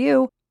looking for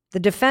you. The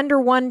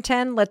Defender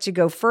 110 lets you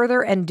go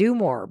further and do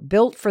more,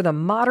 built for the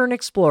modern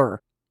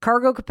explorer.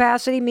 Cargo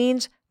capacity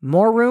means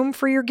more room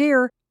for your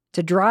gear.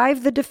 To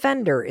drive the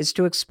Defender is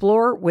to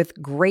explore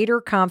with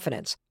greater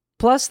confidence.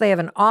 Plus, they have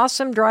an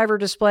awesome driver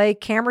display,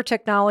 camera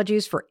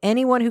technologies for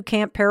anyone who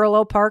can't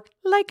parallel park,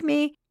 like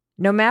me.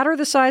 No matter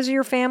the size of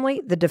your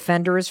family, the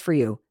Defender is for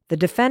you. The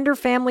Defender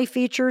family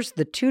features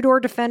the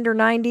 2-door Defender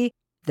 90,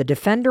 the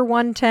Defender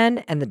 110,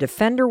 and the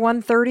Defender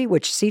 130,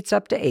 which seats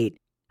up to 8.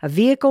 A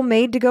vehicle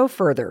made to go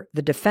further,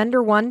 the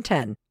Defender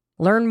 110.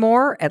 Learn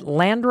more at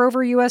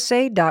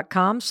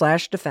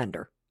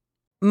LandRoverUSA.com/Defender.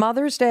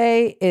 Mother's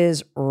Day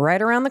is right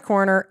around the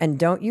corner, and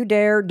don't you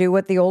dare do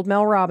what the old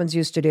Mel Robbins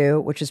used to do,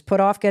 which is put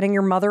off getting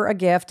your mother a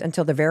gift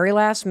until the very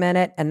last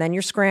minute, and then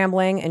you're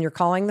scrambling and you're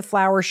calling the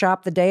flower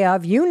shop the day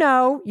of. You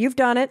know, you've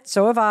done it,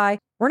 so have I.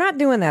 We're not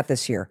doing that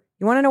this year.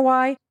 You want to know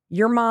why?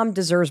 Your mom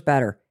deserves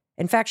better.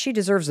 In fact, she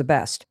deserves the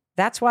best.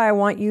 That's why I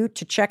want you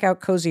to check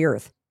out Cozy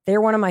Earth. They're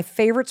one of my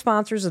favorite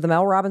sponsors of the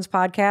Mel Robbins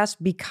podcast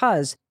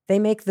because they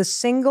make the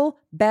single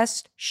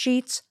best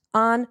sheets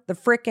on the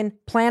frickin'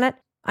 planet.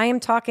 I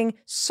am talking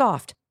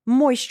soft,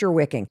 moisture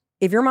wicking.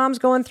 If your mom's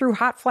going through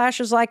hot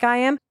flashes like I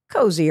am,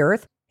 Cozy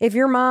Earth. If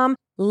your mom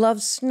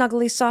loves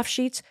snuggly soft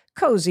sheets,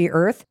 Cozy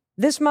Earth.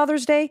 This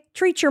Mother's Day,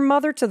 treat your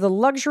mother to the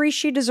luxury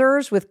she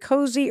deserves with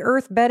Cozy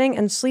Earth bedding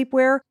and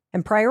sleepwear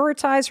and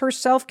prioritize her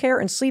self-care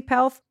and sleep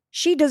health.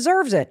 She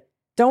deserves it.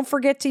 Don't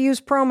forget to use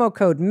promo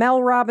code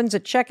MELROBBINS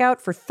at checkout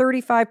for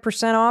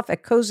 35% off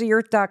at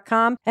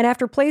CozyEarth.com. And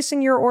after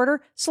placing your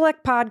order,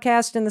 select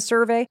podcast in the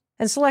survey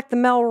and select the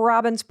Mel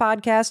Robbins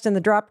podcast in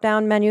the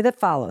drop-down menu that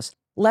follows.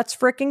 Let's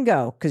frickin'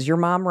 go, because your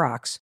mom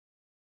rocks.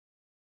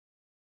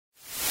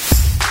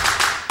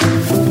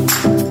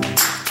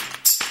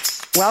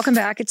 Welcome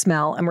back. It's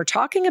Mel, and we're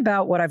talking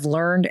about what I've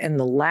learned in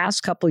the last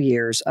couple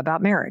years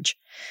about marriage.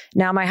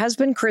 Now, my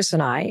husband, Chris,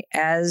 and I,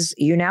 as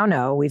you now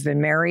know, we've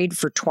been married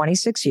for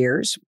 26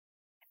 years.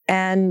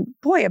 And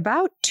boy,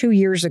 about 2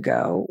 years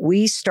ago,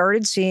 we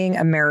started seeing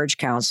a marriage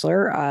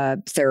counselor,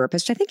 a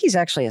therapist. I think he's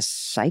actually a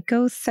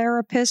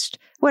psychotherapist,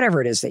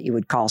 whatever it is that you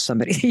would call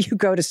somebody that you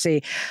go to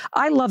see.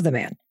 I love the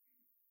man.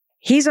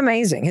 He's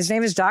amazing. His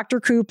name is Dr.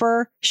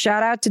 Cooper.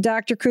 Shout out to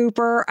Dr.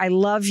 Cooper. I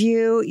love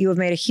you. You have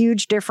made a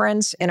huge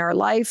difference in our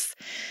life.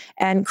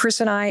 And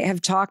Chris and I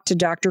have talked to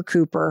Dr.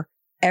 Cooper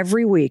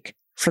every week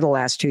for the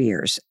last 2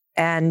 years.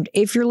 And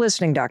if you're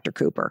listening, Dr.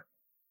 Cooper,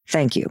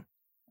 thank you.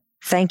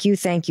 Thank you,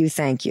 thank you,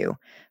 thank you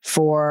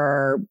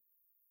for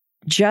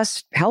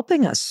just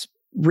helping us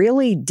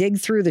really dig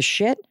through the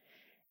shit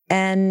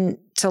and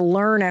to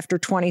learn after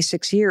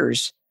 26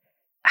 years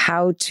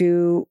how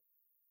to,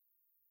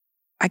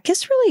 I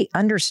guess, really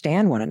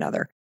understand one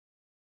another.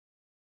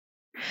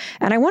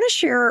 And I want to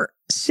share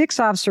 6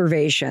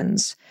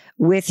 observations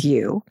with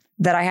you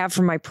that I have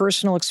from my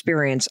personal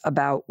experience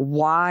about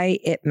why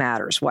it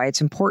matters, why it's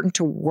important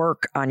to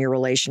work on your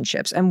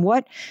relationships, and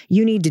what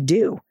you need to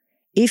do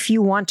if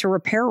you want to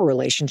repair a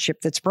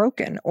relationship that's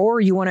broken, or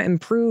you want to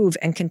improve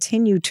and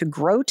continue to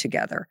grow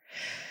together.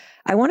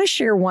 I want to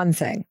share one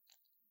thing.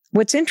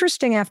 What's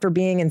interesting after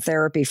being in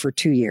therapy for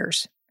 2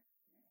 years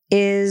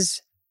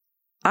is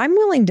I'm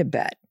willing to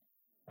bet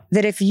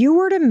that if you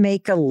were to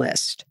make a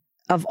list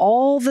of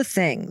all the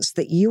things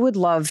that you would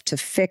love to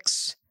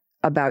fix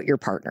about your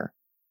partner,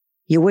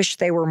 you wish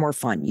they were more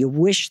fun. You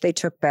wish they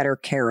took better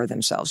care of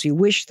themselves. You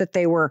wish that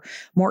they were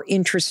more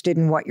interested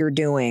in what you're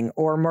doing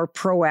or more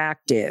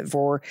proactive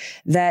or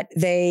that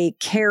they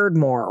cared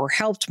more or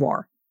helped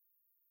more.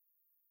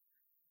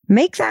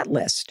 Make that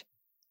list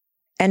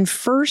and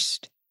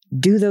first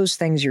do those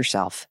things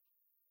yourself.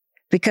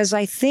 Because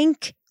I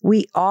think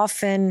we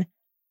often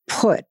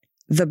put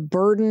the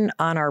burden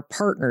on our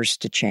partners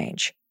to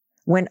change,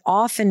 when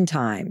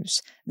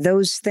oftentimes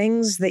those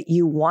things that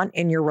you want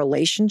in your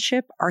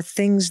relationship are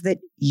things that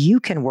you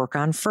can work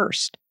on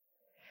first.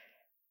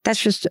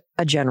 That's just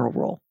a general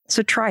rule.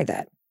 So try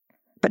that.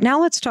 But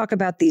now let's talk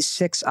about these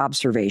 6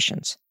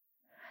 observations.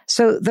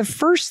 So the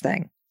first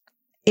thing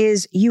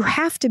is you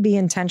have to be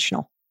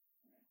intentional.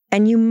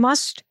 And you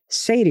must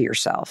say to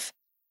yourself,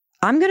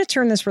 I'm going to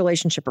turn this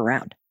relationship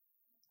around.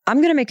 I'm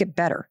going to make it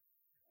better.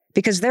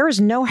 Because there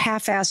is no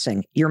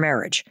half-assing your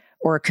marriage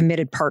or a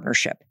committed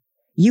partnership.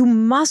 You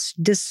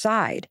must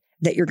decide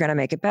that you're going to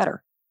make it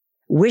better.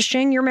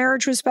 Wishing your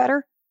marriage was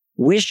better?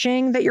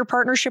 wishing that your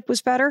partnership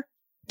was better,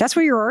 that's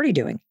what you're already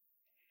doing.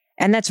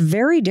 And that's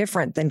very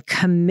different than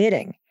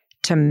committing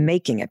to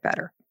making it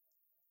better.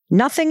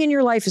 Nothing in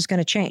your life is going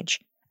to change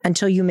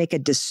until you make a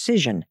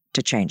decision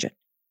to change it.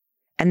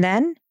 And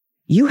then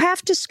you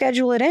have to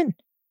schedule it in.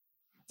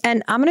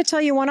 And I'm going to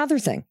tell you one other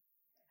thing.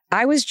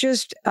 I was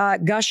just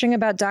gushing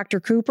about Dr.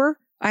 Cooper.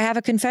 I have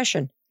a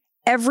confession.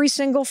 Every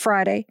single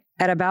Friday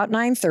at about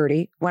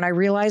 9:30, when I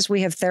realize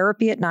we have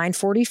therapy at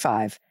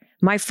 9:45,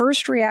 my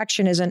first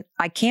reaction isn't,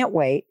 I can't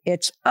wait.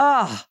 It's,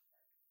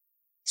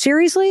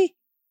 seriously?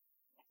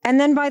 And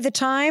then by the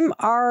time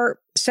our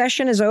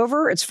session is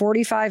over, it's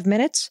 45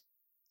 minutes.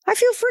 I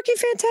feel freaking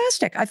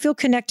fantastic. I feel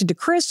connected to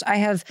Chris. I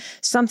have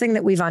something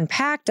that we've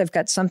unpacked. I've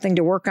got something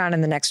to work on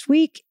in the next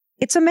week.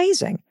 It's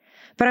amazing.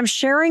 But I'm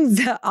sharing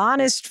the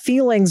honest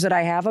feelings that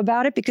I have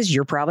about it because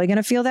you're probably going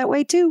to feel that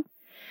way too.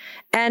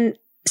 And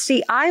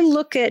see, I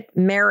look at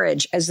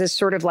marriage as this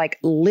sort of like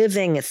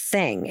living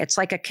thing. It's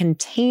like a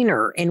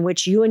container in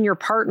which you and your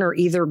partner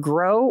either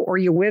grow or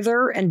you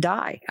wither and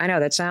die. I know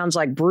that sounds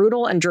like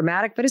brutal and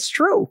dramatic, but it's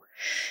true.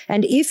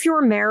 And if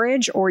your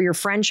marriage or your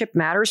friendship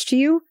matters to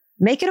you,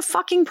 make it a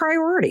fucking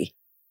priority.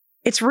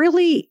 It's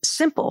really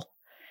simple.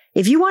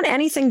 If you want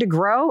anything to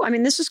grow, I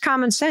mean, this is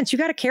common sense. You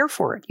got to care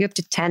for it. You have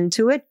to tend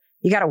to it.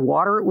 You got to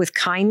water it with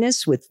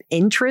kindness, with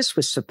interest,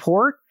 with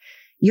support.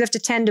 You have to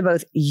tend to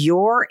both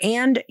your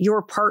and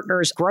your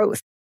partner's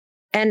growth.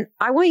 And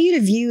I want you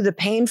to view the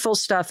painful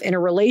stuff in a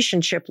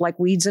relationship like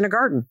weeds in a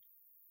garden.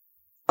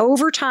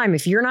 Over time,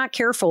 if you're not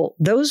careful,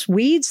 those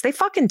weeds, they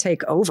fucking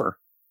take over.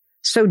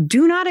 So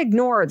do not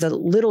ignore the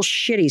little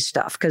shitty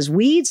stuff because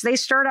weeds, they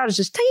start out as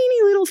this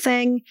tiny little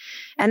thing.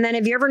 And then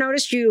have you ever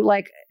noticed you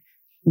like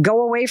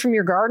go away from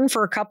your garden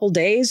for a couple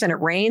days and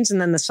it rains and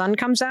then the sun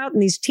comes out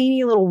and these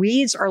teeny little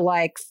weeds are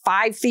like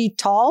 5 feet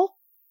tall?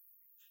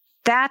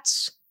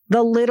 That's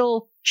the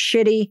little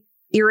shitty,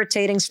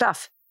 irritating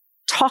stuff.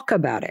 Talk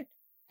about it.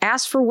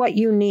 Ask for what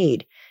you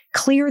need.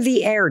 Clear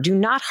the air. Do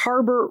not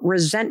harbor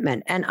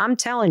resentment. And I'm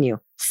telling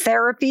you,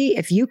 therapy,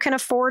 if you can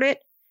afford it,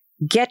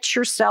 get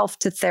yourself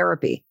to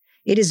therapy.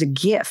 It is a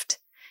gift.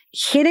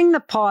 Hitting the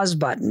pause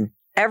button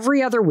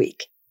every other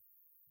week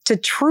to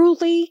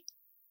truly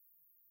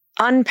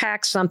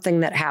unpack something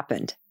that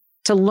happened,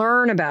 to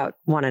learn about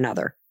one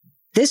another.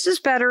 This is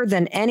better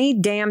than any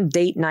damn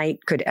date night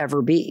could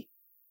ever be.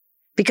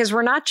 Because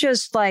we're not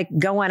just like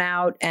going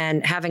out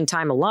and having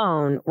time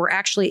alone, we're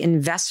actually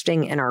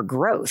investing in our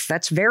growth.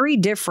 That's very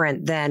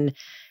different than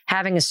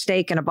having a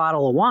steak and a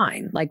bottle of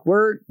wine. Like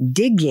we're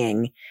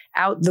digging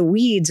out the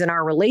weeds in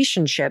our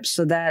relationships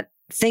so that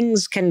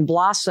things can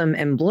blossom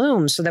and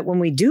bloom so that when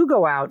we do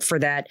go out for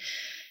that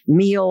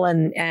meal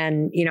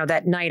and you know,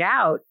 that night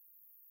out,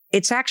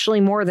 it's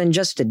actually more than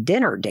just a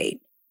dinner date.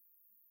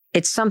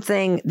 It's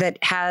something that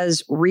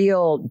has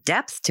real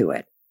depth to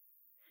it.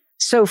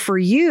 So for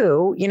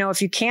you, you know,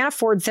 if you can't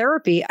afford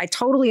therapy, I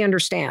totally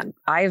understand.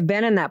 I have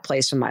been in that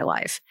place in my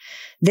life.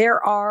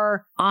 There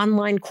are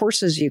online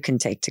courses you can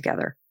take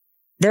together.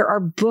 There are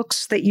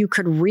books that you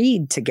could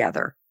read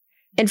together.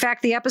 In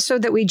fact, the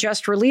episode that we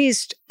just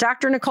released,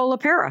 Dr. Nicole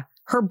LePera,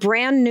 her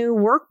brand new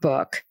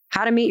workbook,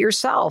 How to Meet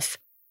Yourself,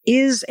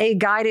 is a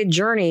guided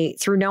journey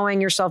through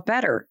knowing yourself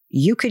better.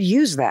 You could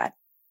use that.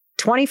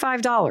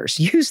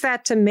 $25. Use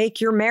that to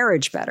make your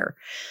marriage better.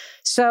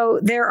 So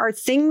there are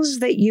things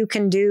that you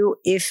can do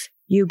if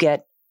you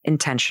get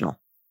intentional.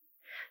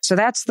 So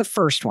that's the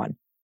first one.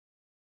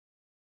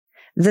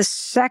 The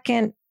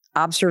second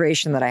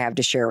observation that I have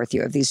to share with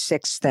you of these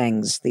 6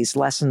 things, these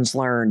lessons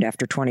learned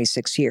after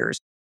 26 years,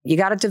 you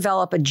got to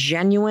develop a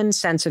genuine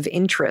sense of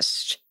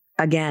interest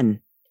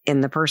again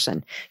in the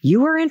person.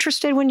 You were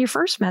interested when you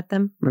first met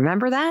them.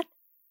 Remember that?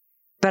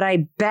 But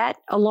I bet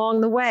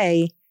along the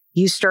way,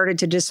 you started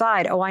to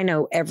decide, oh, I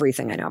know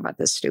everything I know about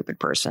this stupid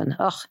person.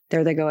 Ugh,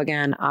 there they go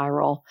again, eye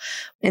roll.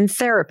 In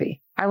therapy,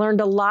 I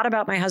learned a lot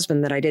about my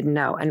husband that I didn't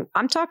know. And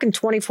I'm talking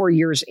 24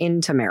 years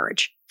into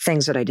marriage,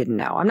 things that I didn't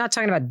know. I'm not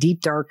talking about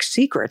deep, dark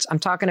secrets. I'm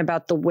talking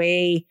about the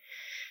way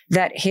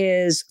that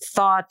his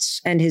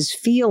thoughts and his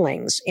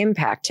feelings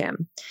impact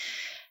him.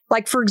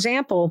 Like, for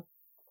example,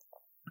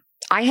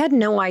 I had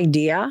no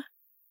idea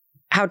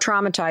how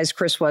traumatized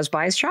Chris was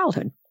by his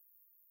childhood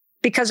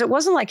because it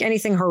wasn't like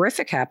anything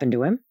horrific happened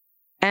to him.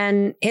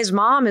 And his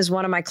mom is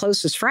one of my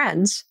closest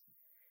friends,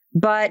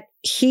 but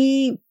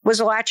he was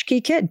a latchkey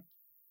kid.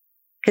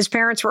 His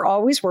parents were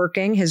always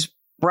working. His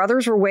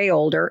brothers were way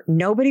older.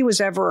 Nobody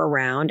was ever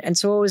around. And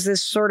so it was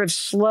this sort of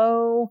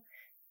slow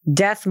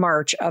death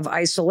march of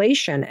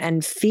isolation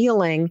and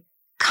feeling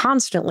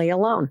constantly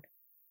alone.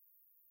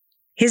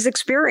 His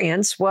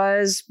experience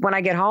was when I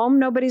get home,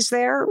 nobody's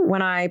there.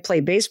 When I play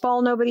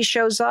baseball, nobody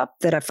shows up.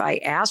 That if I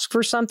ask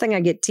for something,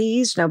 I get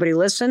teased. Nobody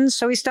listens.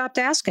 So he stopped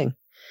asking.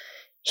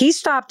 He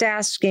stopped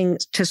asking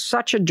to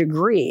such a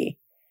degree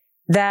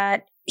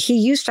that he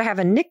used to have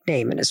a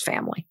nickname in his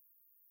family.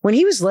 When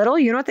he was little,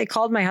 you know what they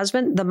called my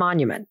husband? The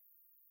Monument.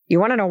 You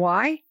want to know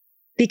why?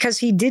 Because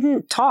he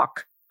didn't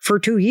talk for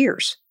 2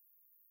 years.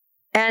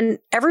 And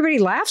everybody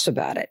laughs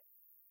about it.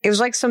 It was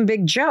like some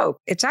big joke.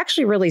 It's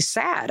actually really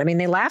sad. I mean,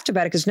 they laughed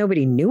about it because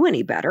nobody knew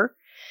any better.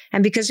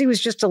 And because he was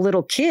just a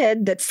little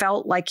kid that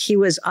felt like he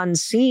was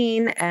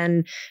unseen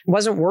and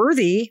wasn't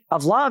worthy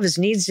of love, his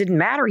needs didn't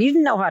matter. He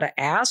didn't know how to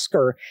ask,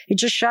 or it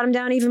just shut him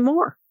down even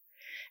more.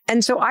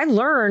 And so I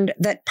learned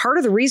that part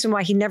of the reason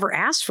why he never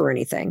asked for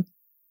anything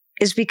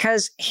is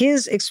because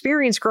his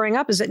experience growing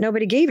up is that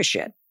nobody gave a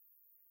shit.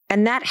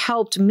 And that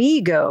helped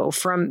me go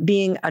from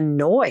being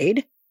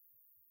annoyed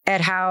at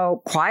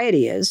how quiet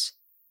he is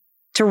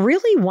to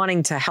really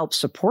wanting to help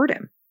support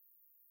him.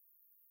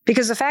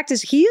 Because the fact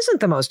is, he isn't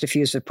the most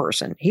effusive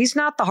person. He's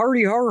not the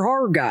hardy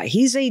har guy.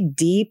 He's a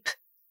deep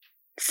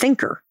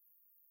thinker.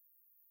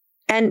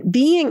 And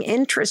being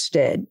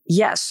interested,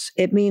 yes,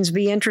 it means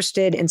be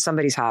interested in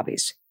somebody's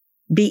hobbies.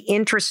 Be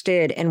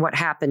interested in what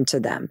happened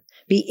to them.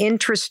 Be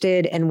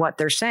interested in what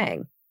they're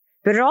saying.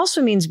 But it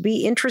also means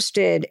be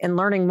interested in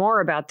learning more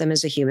about them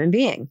as a human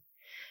being.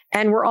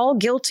 And we're all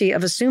guilty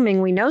of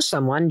assuming we know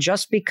someone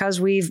just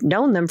because we've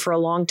known them for a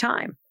long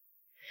time.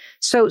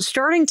 So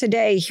starting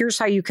today, here's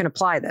how you can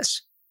apply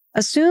this.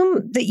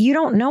 Assume that you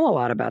don't know a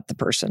lot about the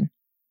person,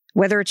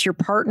 whether it's your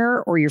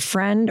partner or your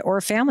friend or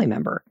a family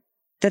member,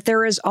 that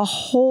there is a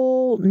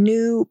whole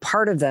new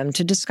part of them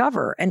to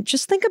discover. And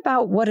just think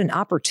about what an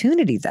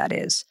opportunity that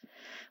is.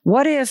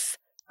 What if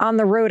on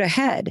the road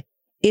ahead,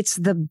 it's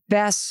the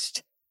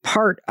best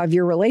part of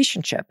your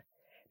relationship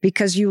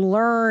because you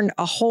learn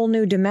a whole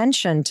new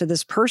dimension to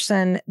this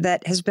person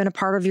that has been a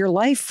part of your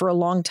life for a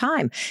long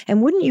time.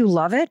 And wouldn't you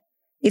love it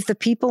if the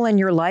people in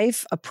your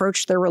life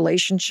approached their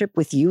relationship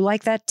with you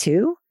like that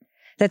too?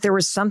 That there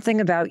was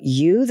something about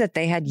you that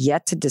they had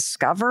yet to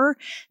discover,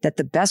 that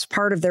the best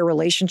part of their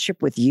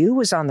relationship with you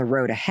was on the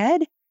road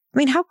ahead? I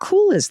mean, how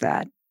cool is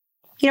that?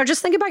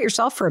 Just think about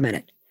yourself for a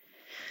minute.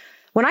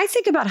 When I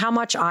think about how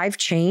much I've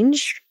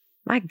changed,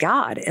 my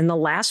God, in the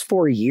last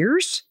 4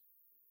 years,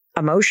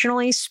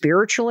 emotionally,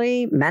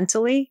 spiritually,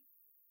 mentally,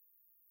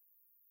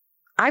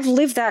 I've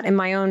lived that in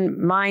my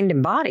own mind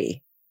and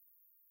body.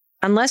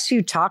 Unless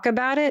you talk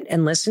about it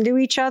and listen to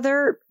each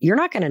other, you're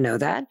not going to know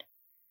that.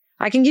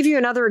 I can give you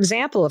another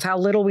example of how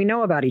little we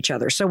know about each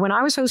other. So when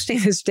I was hosting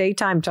this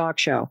daytime talk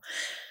show,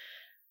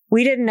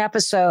 we did an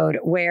episode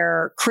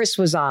where Chris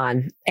was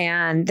on,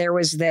 and there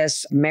was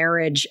this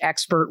marriage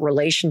expert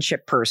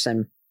relationship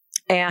person.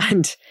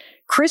 And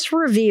Chris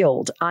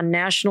revealed on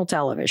national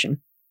television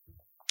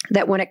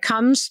that when it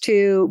comes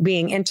to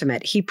being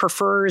intimate, he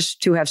prefers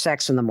to have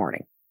sex in the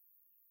morning.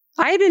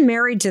 I had been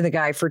married to the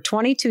guy for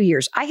 22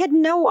 years. I had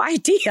no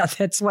idea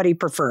that's what he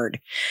preferred.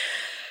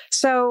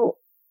 So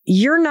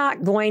you're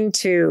not going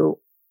to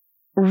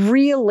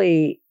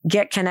really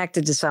get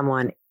connected to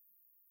someone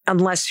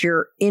unless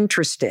you're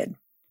interested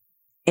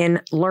in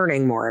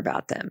learning more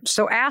about them.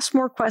 So ask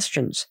more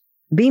questions,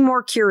 be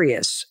more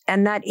curious.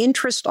 And that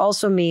interest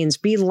also means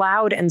be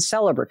loud and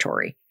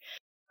celebratory.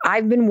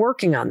 I've been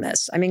working on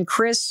this. I mean,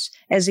 Chris,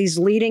 as he's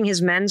leading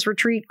his men's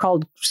retreat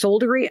called Soul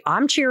Degree,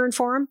 I'm cheering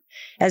for him.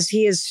 As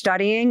he is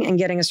studying and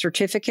getting a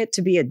certificate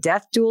to be a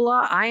death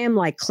doula, I am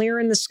like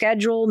clearing the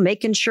schedule,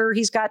 making sure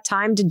he's got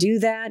time to do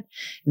that.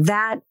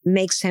 That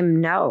makes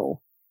him know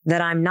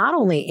that I'm not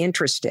only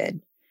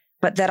interested,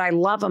 but that I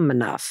love him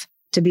enough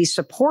to be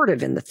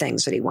supportive in the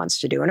things that he wants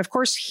to do. And of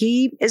course,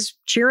 he is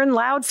cheering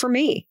loud for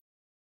me.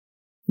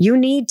 You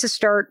need to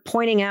start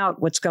pointing out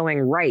what's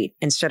going right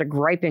instead of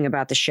griping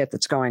about the shit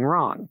that's going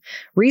wrong.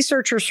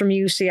 Researchers from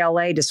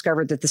UCLA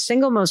discovered that the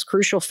single most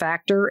crucial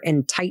factor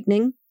in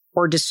tightening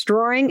or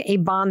destroying a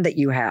bond that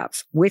you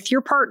have with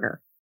your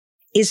partner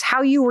is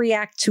how you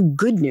react to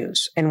good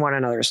news in one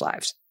another's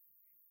lives.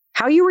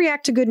 How you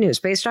react to good news,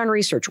 based on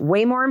research,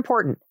 way more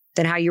important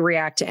than how you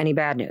react to any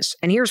bad news.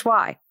 And here's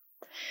why.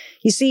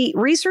 You see,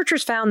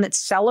 researchers found that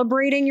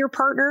celebrating your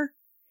partner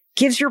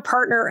gives your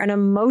partner an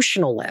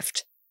emotional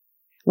lift.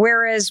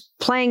 Whereas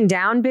playing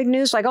down big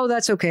news, like, oh,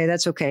 that's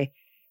okay,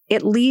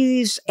 it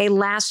leaves a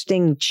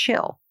lasting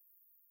chill.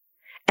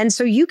 And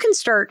so you can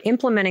start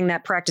implementing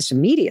that practice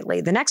immediately.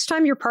 The next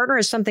time your partner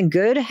has something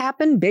good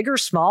happen, big or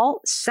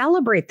small,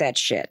 celebrate that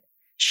shit.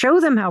 Show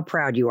them how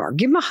proud you are.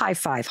 Give them a high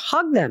five,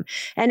 hug them.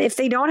 And if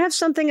they don't have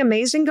something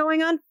amazing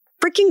going on,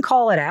 freaking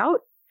call it out.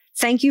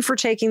 Thank you for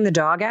taking the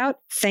dog out.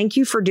 Thank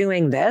you for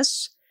doing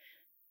this.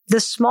 The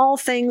small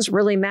things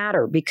really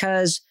matter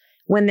because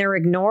when they're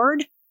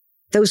ignored,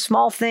 those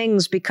small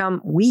things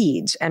become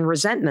weeds and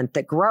resentment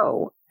that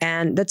grow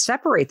and that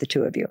separate the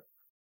two of you.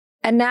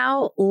 And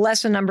now,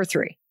 lesson number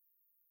 3,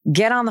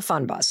 get on the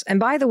fun bus. And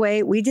by the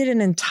way, we did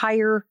an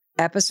entire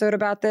episode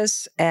about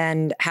this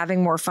and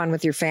having more fun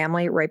with your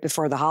family right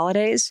before the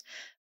holidays.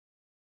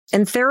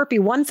 In therapy,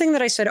 one thing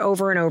that I said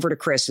over and over to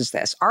Chris is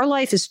this: our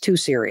life is too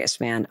serious,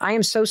 man. I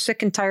am so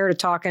sick and tired of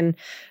talking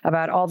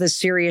about all this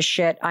serious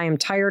shit. I am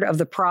tired of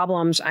the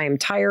problems. I am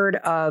tired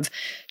of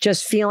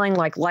just feeling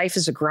like life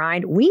is a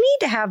grind. We need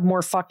to have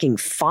more fucking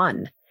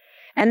fun.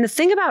 And the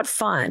thing about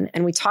fun,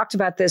 and we talked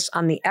about this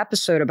on the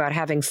episode about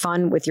having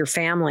fun with your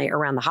family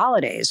around the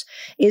holidays,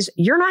 is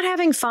you're not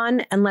having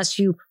fun unless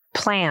you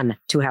plan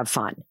to have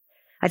fun.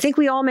 I think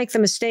we all make the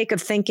mistake of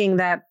thinking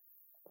that,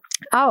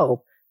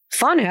 oh,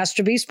 Fun has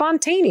to be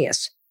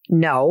spontaneous.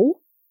 No.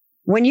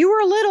 When you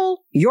were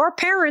little, your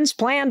parents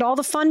planned all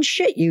the fun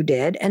shit you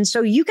did. And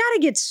so you got to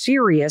get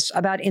serious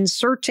about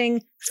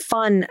inserting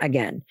fun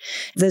again.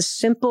 The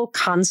simple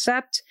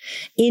concept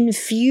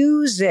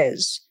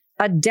infuses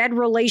a dead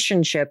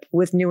relationship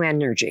with new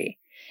energy.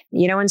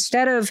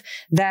 Instead of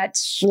that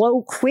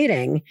slow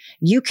quitting,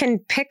 you can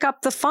pick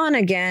up the fun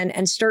again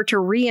and start to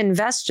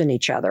reinvest in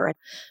each other.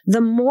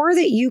 The more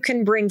that you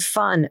can bring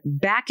fun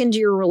back into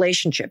your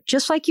relationship,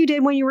 just like you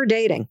did when you were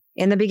dating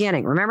in the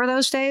beginning. Remember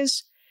those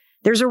days?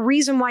 There's a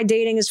reason why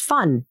dating is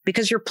fun,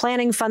 because you're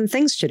planning fun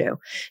things to do.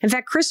 In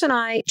fact, Chris and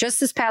I, just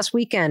this past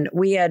weekend,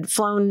 we had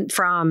flown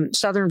from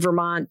Southern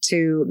Vermont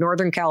to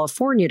Northern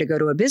California to go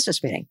to a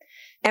business meeting.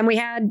 And we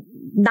had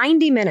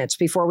 90 minutes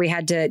before we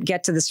had to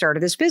get to the start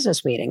of this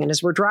business meeting. And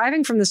as we're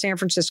driving from the San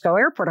Francisco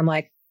airport, I'm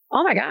like,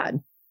 oh my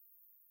God,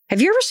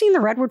 have you ever seen the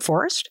Redwood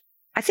Forest?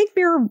 I think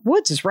Muir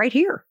Woods is right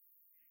here.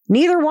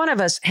 Neither one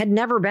of us had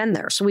never been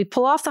there. So we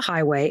pull off the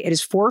highway. It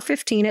is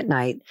 4:15 at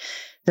night.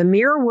 The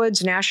Muir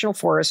Woods National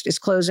Forest is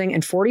closing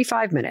in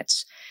 45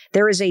 minutes.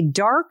 There is a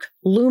dark,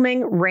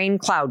 looming rain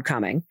cloud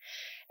coming,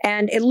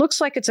 and it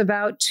looks like it's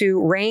about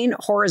to rain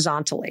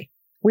horizontally.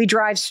 We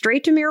drive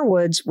straight to Muir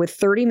Woods with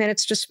 30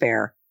 minutes to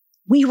spare.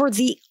 We were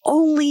the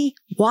only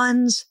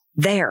ones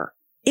there.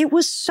 It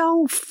was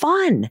so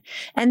fun.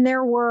 And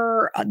there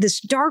were this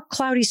dark,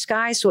 cloudy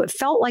sky, so it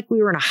felt like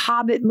we were in a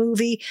Hobbit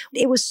movie.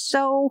 It was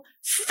so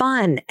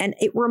fun. And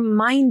it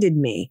reminded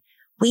me,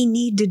 we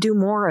need to do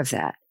more of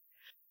that.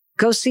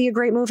 Go see a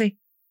great movie.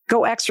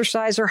 Go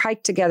exercise or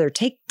hike together.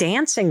 Take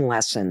dancing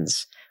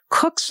lessons.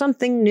 Cook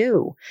something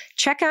new.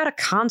 Check out a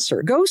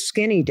concert. Go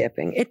skinny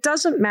dipping. It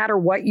doesn't matter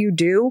what you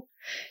do.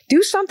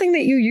 Do something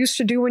that you used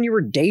to do when you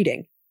were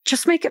dating.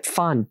 Just make it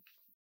fun.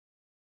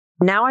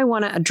 Now I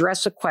want to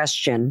address a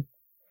question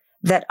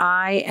that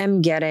I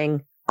am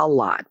getting a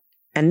lot.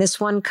 And this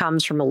one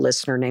comes from a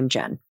listener named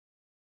Jen.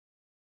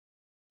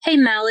 Hey,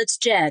 Mel, it's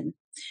Jen.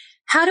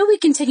 How do we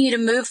continue to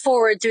move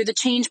forward through the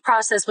change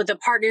process with a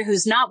partner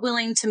who's not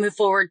willing to move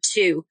forward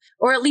too,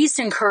 or at least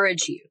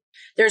encourage you?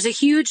 There's a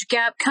huge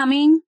gap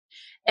coming,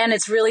 and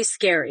it's really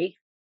scary.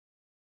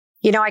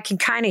 I can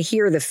kind of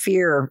hear the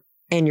fear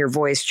in your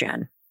voice,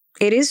 Jen.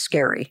 It is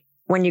scary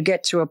when you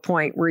get to a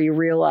point where you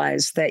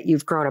realize that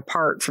you've grown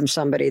apart from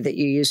somebody that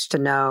you used to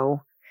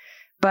know.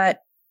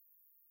 But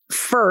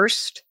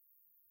first,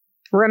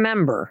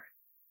 remember,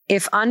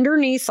 if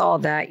underneath all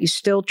that, you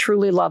still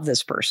truly love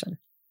this person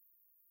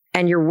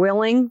and you're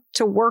willing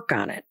to work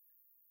on it,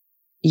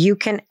 you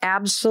can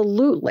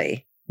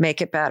absolutely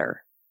make it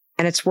better.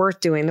 And it's worth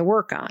doing the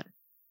work on.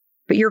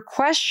 But your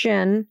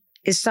question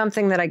is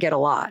something that I get a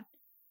lot.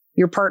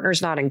 Your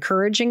partner's not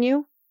encouraging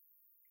you,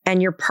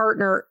 and your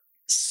partner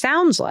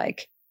sounds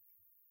like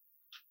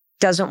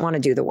doesn't want to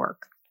do the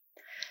work.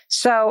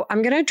 So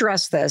I'm going to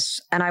address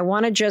this, and I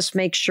want to just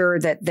make sure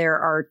that there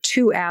are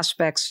two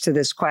aspects to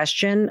this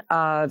question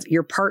of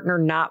your partner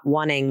not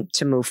wanting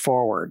to move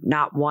forward,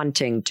 not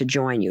wanting to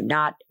join you,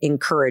 not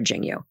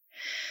encouraging you.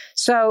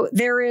 So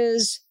there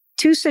is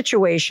two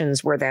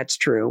situations where that's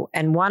true,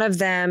 and one of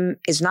them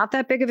is not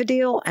that big of a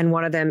deal, and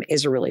one of them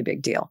is a really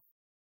big deal.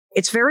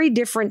 It's very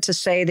different to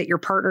say that your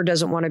partner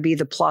doesn't want to be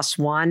the plus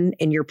one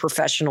in your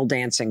professional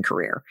dancing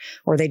career,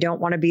 or they don't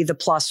want to be the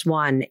plus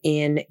one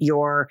in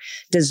your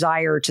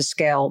desire to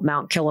scale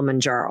Mount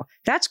Kilimanjaro.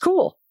 That's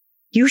cool.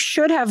 You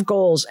should have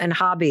goals and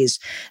hobbies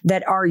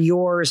that are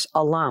yours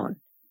alone.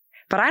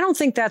 But I don't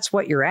think that's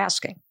what you're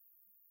asking.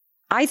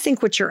 I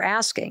think what you're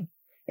asking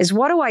is,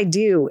 what do I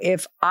do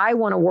if I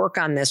want to work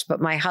on this,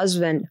 but my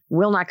husband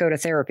will not go to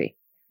therapy?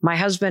 My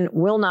husband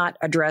will not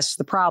address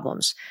the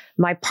problems.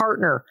 My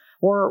partner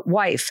or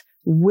wife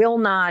will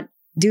not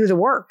do the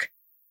work.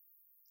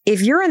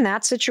 If you're in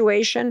that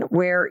situation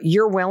where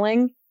you're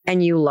willing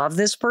and you love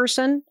this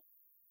person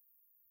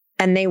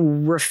and they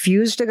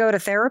refuse to go to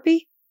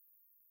therapy,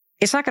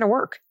 it's not going to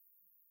work.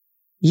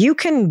 You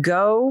can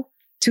go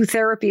to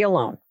therapy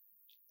alone,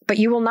 but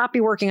you will not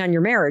be working on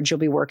your marriage. You'll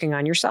be working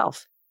on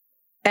yourself.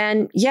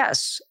 And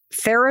yes,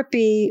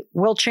 therapy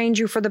will change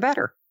you for the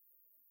better.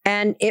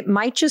 And it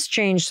might just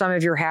change some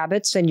of your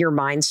habits and your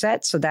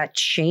mindset. So that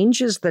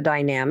changes the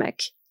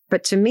dynamic.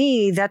 But to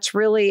me, that's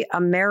really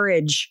a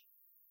marriage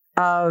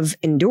of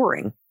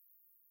enduring.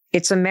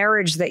 It's a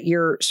marriage that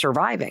you're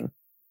surviving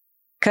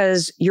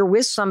because you're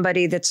with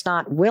somebody that's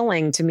not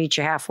willing to meet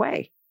you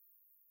halfway.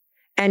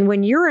 And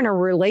when you're in a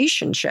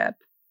relationship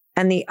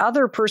and the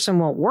other person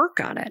won't work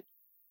on it,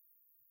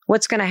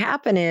 what's going to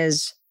happen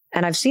is,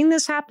 and I've seen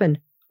this happen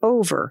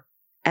over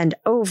and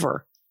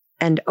over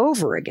and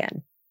over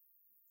again,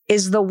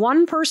 is the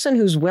one person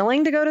who's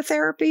willing to go to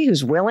therapy,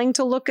 who's willing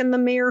to look in the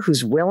mirror,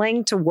 who's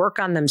willing to work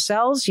on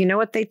themselves, you know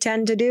what they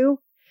tend to do?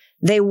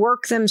 They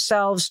work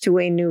themselves to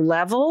a new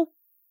level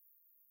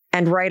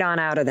and right on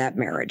out of that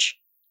marriage.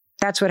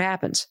 That's what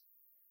happens.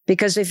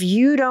 Because if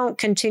you don't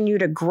continue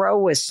to grow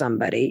with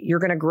somebody, you're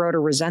going to grow to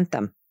resent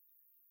them.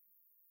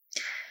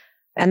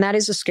 And that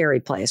is a scary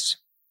place.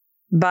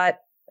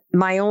 But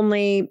my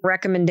only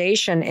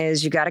recommendation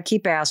is you got to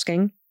keep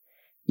asking.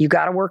 You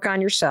got to work on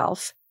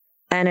yourself.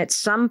 And at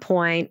some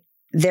point,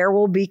 there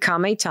will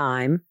become a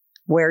time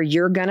where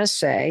you're going to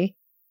say,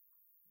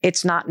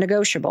 it's not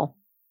negotiable.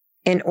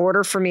 In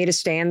order for me to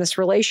stay in this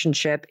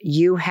relationship,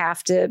 you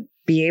have to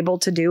be able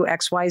to do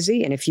X, Y,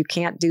 Z. And if you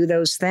can't do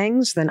those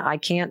things, then I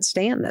can't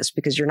stay in this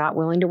because you're not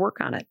willing to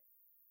work on it.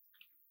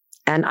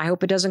 And I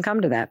hope it doesn't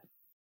come to that.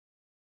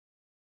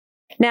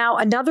 Now,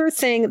 another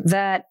thing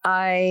that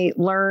I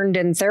learned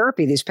in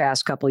therapy these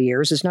past couple of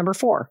years is number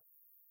 4.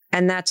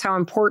 And that's how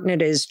important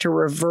it is to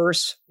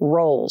reverse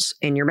roles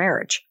in your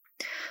marriage.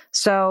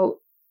 So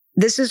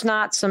this is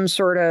not some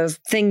sort of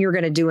thing you're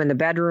going to do in the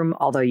bedroom,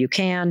 although you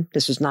can.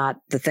 This is not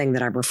the thing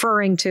that I'm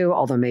referring to,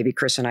 although maybe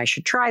Chris and I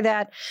should try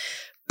that.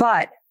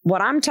 But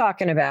what I'm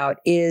talking about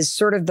is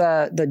sort of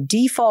the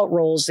default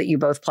roles that you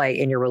both play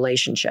in your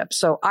relationship.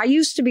 So I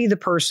used to be the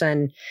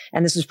person,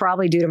 and this is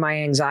probably due to my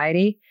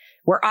anxiety,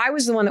 where I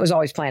was the one that was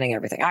always planning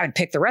everything. I would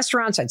pick the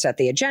restaurants, I'd set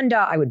the agenda,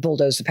 I would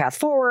bulldoze the path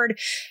forward.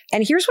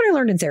 And here's what I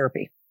learned in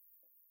therapy.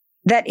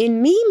 That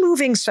in me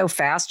moving so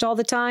fast all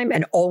the time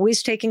and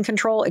always taking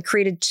control, it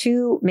created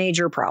 2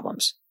 major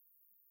problems.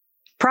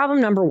 Problem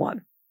number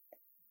 1,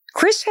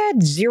 Chris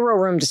had 0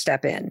 room to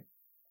step in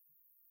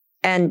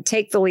and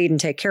take the lead and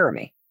take care of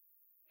me.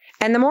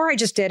 And the more I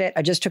just did it,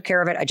 I just took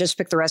care of it, I just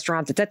picked the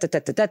restaurant,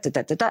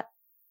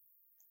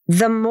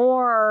 the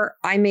more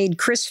I made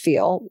Chris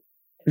feel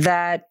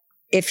that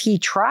if he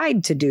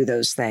tried to do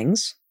those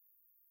things,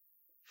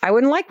 I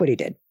wouldn't like what he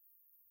did.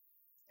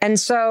 And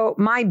so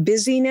my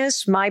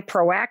busyness, my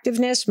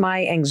proactiveness,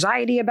 my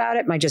anxiety about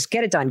it, my just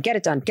get it done, get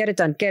it done, get it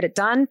done, get it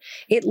done,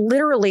 it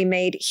literally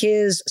made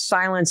his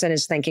silence and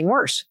his thinking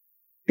worse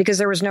because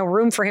there was no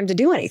room for him to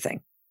do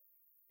anything.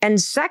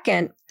 And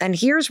second, and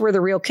here's where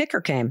the real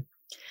kicker came,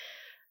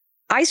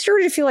 I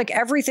started to feel like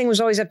everything was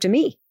always up to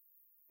me.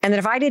 And that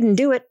if I didn't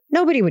do it,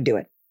 nobody would do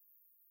it.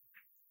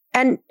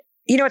 And,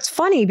 you know, it's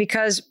funny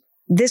because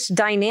this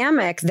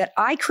dynamic that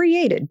I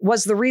created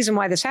was the reason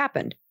why this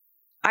happened.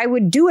 I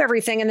would do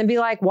everything and then be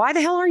like, why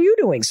the hell are you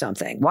doing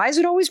something? Why is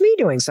it always me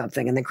doing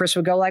something? And then Chris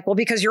would go like, well,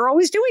 because you're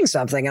always doing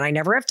something and I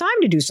never have time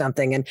to do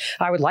something. And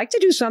I would like to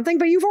do something,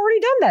 but you've already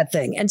done that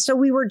thing. And so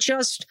we were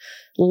just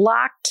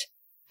locked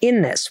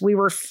in this. We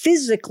were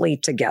physically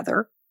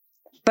together,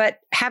 but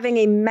having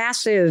a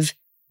massive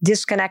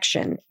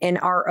disconnection in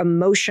our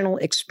emotional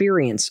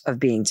experience of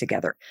being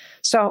together.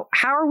 So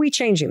how are we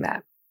changing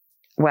that?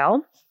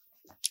 Well,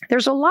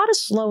 there's a lot of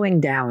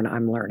slowing down,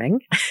 I'm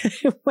learning,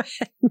 when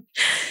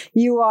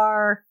you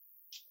are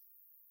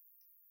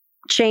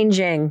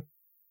changing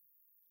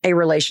a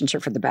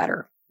relationship for the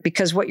better.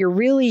 Because what you're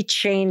really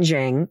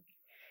changing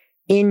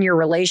in your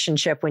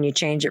relationship when you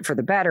change it for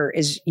the better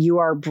is you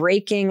are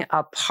breaking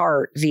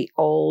apart the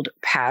old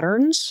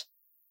patterns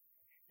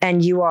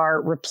and you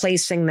are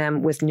replacing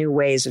them with new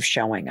ways of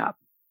showing up.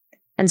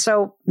 And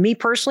so me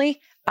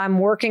personally, I'm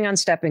working on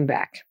stepping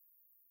back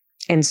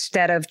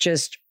instead of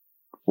just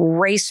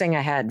racing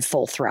ahead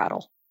full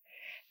throttle.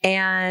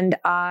 And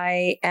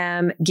I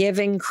am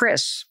giving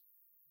Chris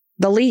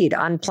the lead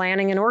on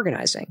planning and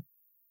organizing.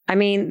 I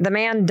mean, the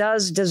man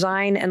does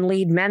design and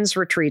lead men's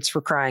retreats,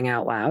 for crying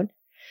out loud.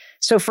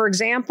 So for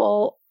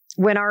example,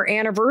 when our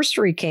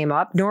anniversary came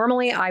up,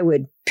 normally I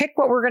would pick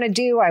what we're going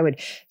to do. I would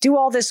do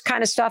all this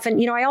kind of stuff.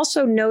 And, you know, I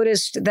also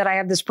noticed that I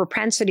have this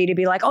propensity to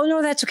be like, oh,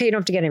 no, that's okay. You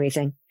don't have to get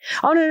anything.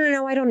 Oh,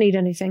 no, I don't need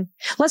anything.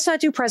 Let's not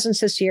do presents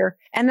this year.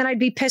 And then I'd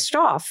be pissed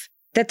off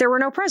that there were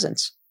no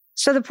presents.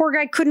 So the poor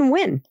guy couldn't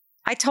win.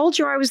 I told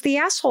you I was the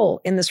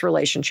asshole in this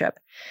relationship.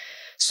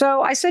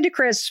 So I said to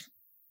Chris,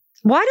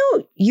 why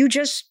don't you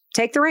just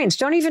take the reins?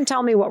 Don't even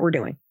tell me what we're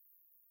doing.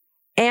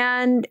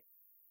 And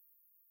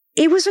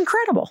it was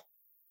incredible.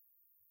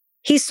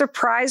 He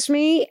surprised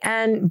me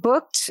and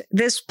booked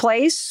this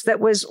place that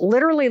was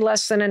literally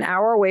less than an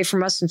hour away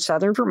from us in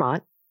southern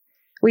Vermont.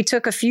 We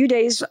took a few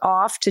days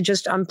off to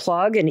just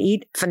unplug and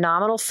eat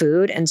phenomenal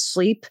food and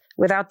sleep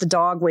without the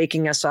dog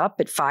waking us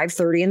up at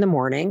 5:30 in the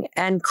morning.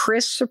 And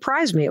Chris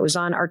surprised me. It was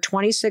on our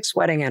 26th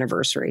wedding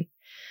anniversary.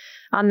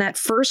 On that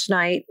first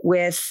night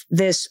with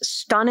this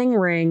stunning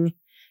ring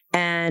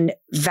and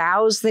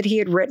vows that he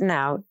had written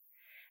out,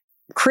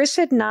 Chris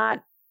had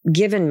not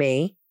given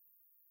me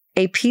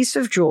a piece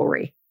of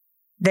jewelry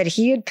that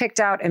he had picked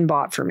out and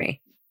bought for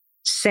me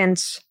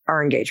since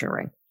our engagement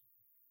ring.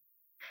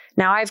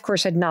 Now, I, of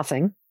course, had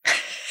nothing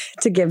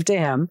to give to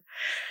him,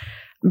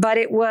 but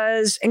it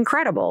was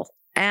incredible.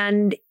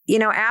 And, you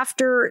know,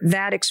 after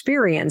that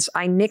experience,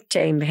 I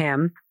nicknamed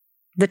him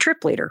the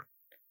trip leader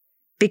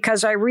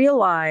because I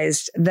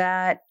realized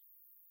that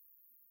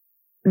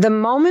the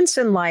moments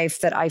in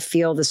life that I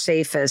feel the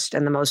safest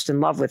and the most in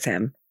love with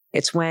him,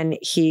 it's when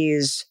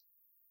he's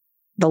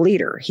the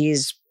leader.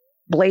 He's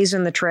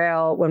blazing the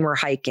trail when we're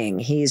hiking.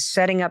 He's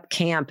setting up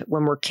camp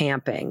when we're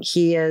camping.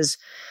 He is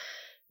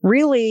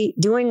really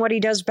doing what he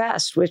does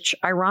best, which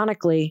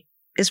ironically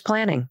is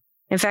planning.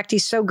 In fact,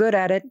 he's so good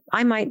at it,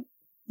 I might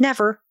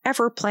never,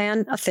 ever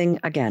plan a thing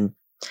again.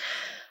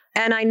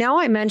 And I know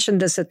I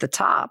mentioned this at the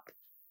top,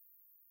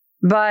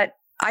 but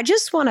I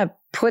just want to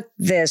put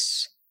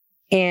this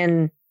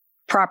in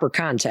proper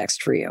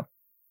context for you.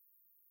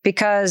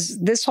 because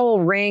this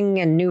whole ring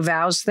and new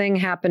vows thing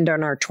happened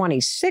on our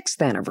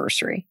 26th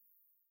anniversary.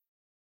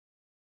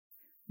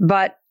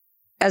 But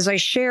as I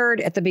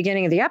shared at the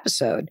beginning of the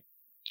episode,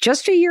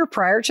 just a year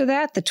prior to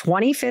that, the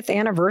 25th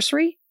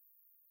anniversary,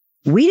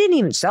 we didn't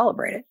even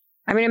celebrate it.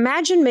 I mean,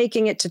 imagine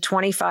making it to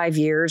 25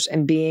 years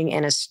and being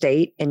in a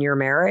state in your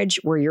marriage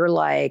where you're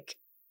like,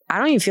 I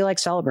don't even feel like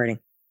celebrating.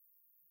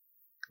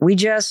 We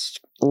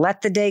just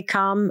let the day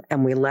come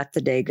and we let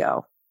the day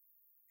go.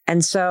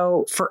 And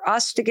so for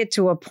us to get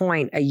to a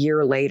point a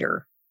year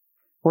later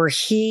where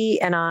he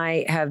and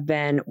I have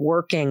been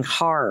working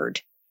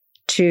hard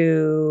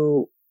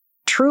to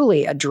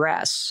truly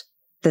address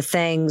the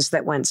things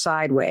that went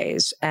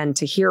sideways and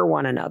to hear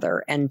one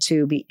another and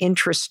to be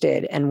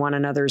interested in one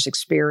another's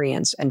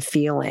experience and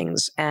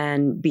feelings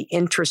and be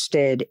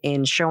interested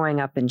in showing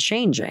up and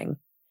changing,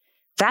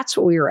 that's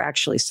what we were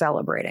actually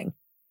celebrating.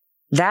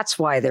 That's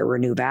why there were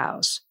new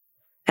vows.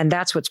 And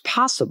that's what's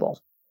possible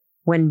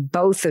when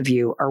both of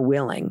you are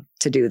willing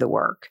to do the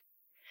work.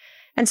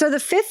 And so the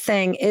fifth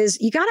thing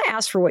is you got to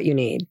ask for what you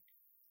need.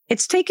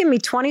 It's taken me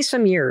 20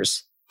 some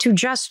years to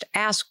just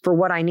ask for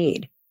what I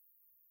need.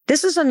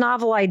 This is a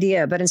novel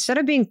idea, but instead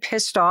of being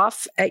pissed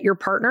off at your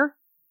partner,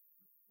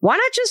 why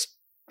not just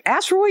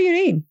ask for what you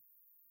need?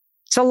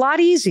 It's a lot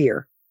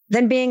easier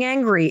than being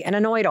angry and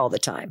annoyed all the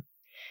time.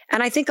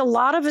 And I think a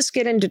lot of us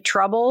get into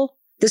trouble.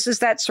 This is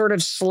that sort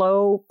of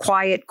slow,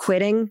 quiet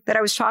quitting that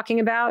I was talking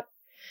about,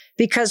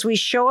 because we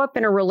show up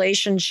in a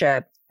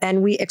relationship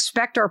and we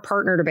expect our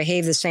partner to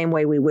behave the same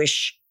way we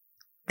wish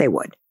they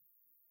would.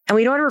 And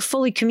we don't ever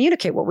fully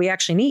communicate what we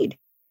actually need.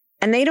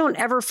 And they don't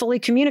ever fully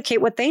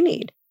communicate what they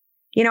need.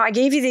 You know, I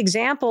gave you the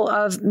example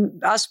of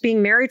us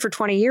being married for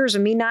 20 years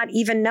and me not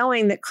even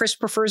knowing that Chris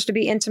prefers to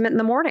be intimate in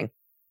the morning.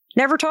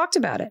 Never talked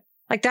about it.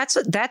 Like,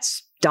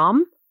 that's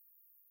dumb.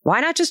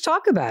 Why not just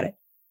talk about it?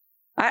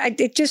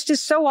 It just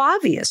is so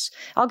obvious.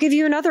 I'll give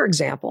you another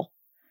example.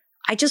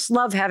 I just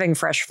love having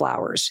fresh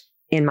flowers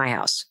in my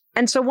house.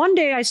 And so one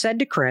day I said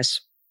to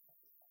Chris,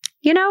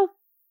 you know,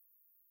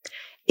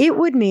 it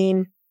would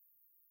mean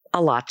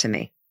a lot to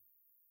me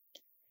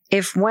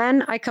if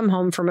when I come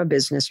home from a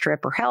business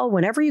trip, or hell,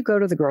 whenever you go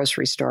to the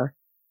grocery store,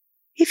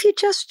 if you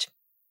just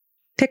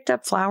picked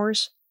up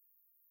flowers.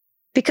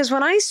 Because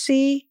when I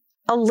see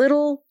a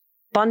little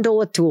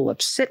bundle of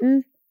tulips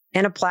sitting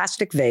in a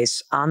plastic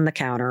vase on the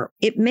counter,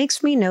 it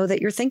makes me know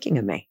that you're thinking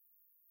of me.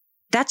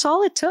 That's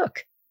all it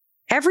took.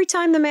 Every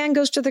time the man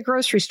goes to the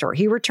grocery store,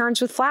 he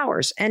returns with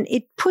flowers, and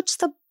it puts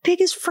the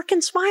biggest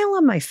freaking smile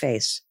on my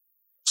face.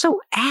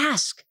 So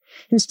ask.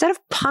 Instead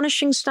of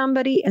punishing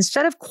somebody,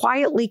 instead of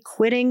quietly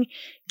quitting,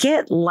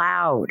 get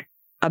loud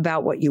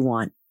about what you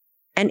want.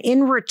 And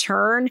in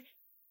return,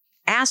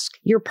 ask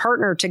your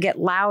partner to get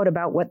loud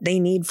about what they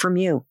need from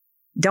you.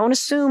 Don't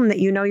assume that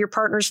you know your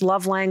partner's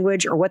love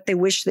language or what they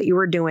wish that you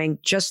were doing.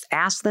 Just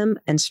ask them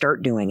and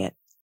start doing it.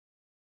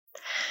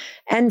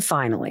 And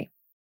finally,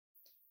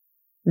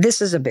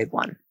 this is a big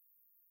one.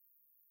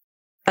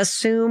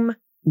 Assume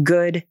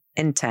good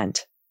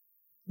intent.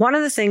 One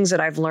of the things that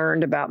I've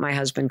learned about my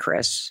husband,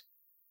 Chris,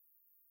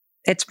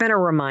 it's been a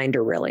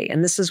reminder, really.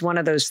 And this is one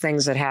of those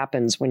things that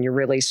happens when you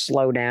really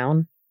slow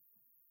down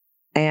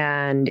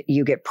and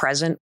you get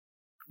present,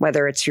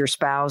 whether it's your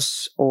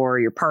spouse or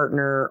your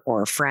partner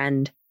or a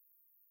friend,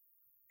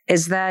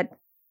 is that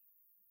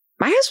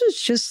my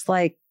husband's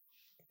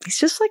he's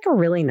just like a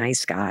really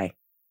nice guy.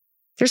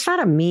 There's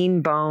not a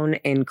mean bone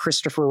in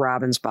Christopher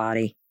Robin's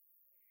body.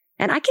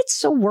 And I get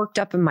so worked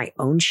up in my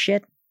own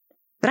shit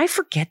that I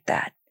forget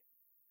that.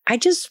 I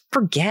just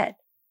forget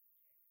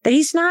that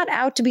he's not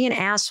out to be an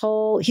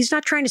asshole. He's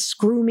not trying to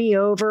screw me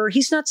over.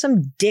 He's not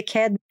some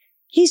dickhead.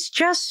 He's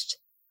just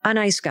a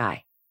nice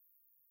guy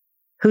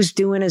who's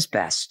doing his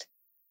best.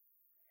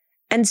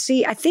 And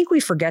see, I think we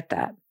forget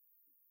that.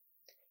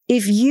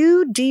 If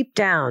you deep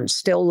down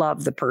still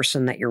love the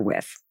person that you're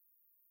with,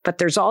 but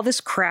there's all this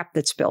crap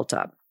that's built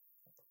up,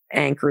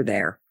 anchor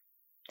there.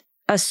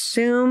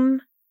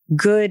 Assume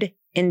good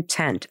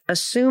intent.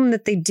 Assume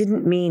that they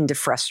didn't mean to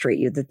frustrate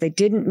you, that they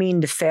didn't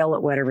mean to fail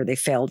at whatever they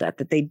failed at,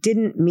 that they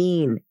didn't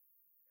mean.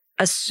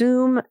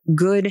 Assume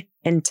good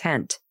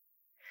intent.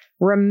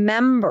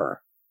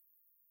 Remember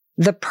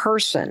the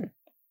person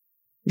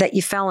that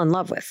you fell in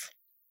love with,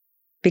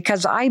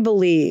 because I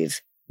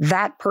believe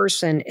that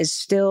person is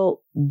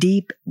still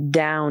deep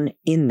down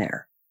in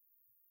there.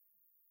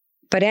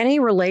 But any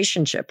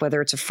relationship,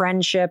 whether it's a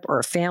friendship or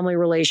a family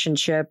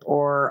relationship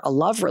or a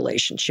love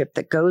relationship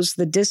that goes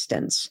the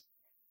distance,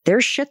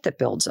 there's shit that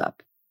builds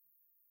up.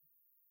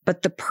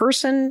 But the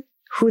person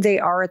who they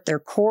are at their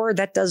core,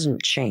 that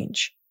doesn't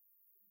change.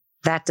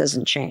 That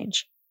doesn't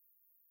change.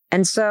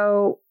 And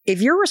so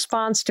if your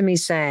response to me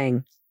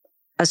saying,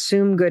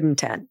 assume good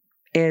intent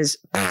is,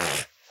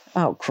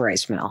 oh,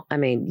 Christ, Mel. I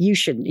mean, you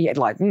should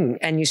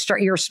and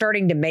you're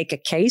starting to make a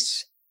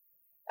case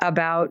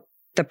about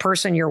the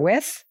person you're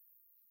with.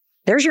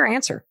 There's your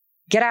answer.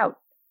 Get out.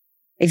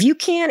 If you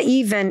can't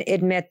even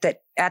admit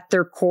that at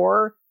their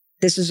core,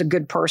 this is a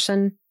good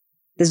person,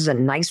 this is a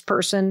nice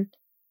person,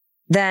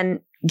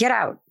 then get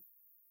out.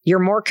 you're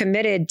more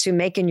committed to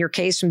making your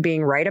case and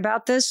being right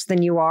about this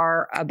than you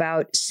are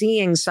about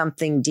seeing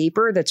something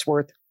deeper that's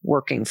worth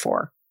working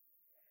for.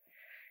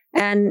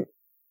 And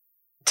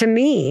to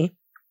me,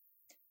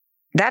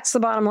 that's the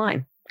bottom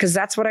line, because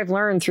that's what I've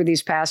learned through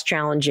these past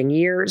challenging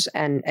years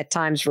and at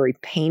times very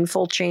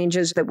painful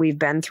changes that we've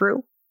been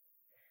through.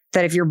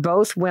 That if you're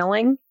both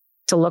willing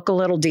to look a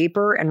little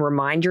deeper and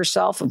remind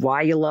yourself of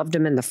why you loved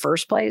him in the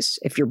first place,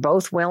 if you're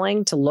both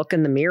willing to look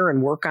in the mirror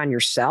and work on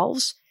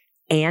yourselves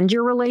and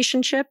your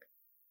relationship,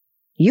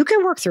 you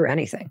can work through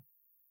anything.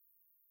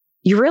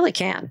 You really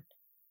can.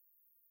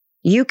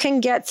 You can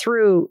get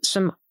through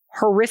some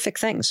horrific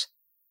things.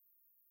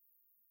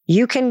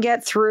 You can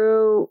get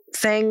through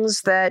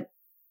things that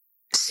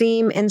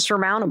seem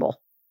insurmountable,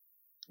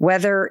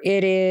 whether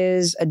it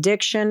is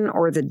addiction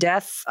or the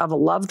death of a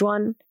loved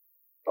one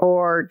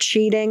or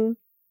cheating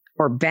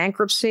or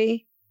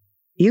bankruptcy.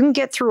 You can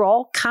get through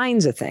all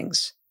kinds of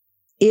things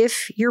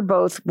if you're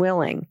both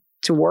willing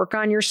to work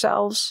on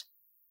yourselves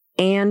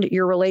and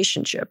your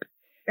relationship.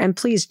 And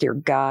please, dear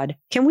God,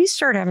 can we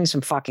start having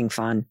some fucking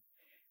fun?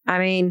 I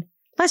mean,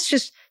 let's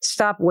just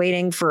stop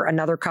waiting for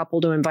another couple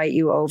to invite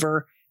you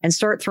over and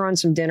start throwing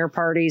some dinner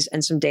parties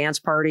and some dance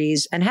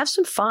parties and have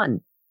some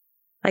fun.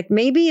 Like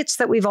maybe it's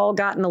that we've all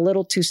gotten a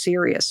little too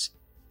serious.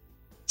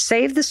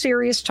 Save the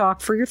serious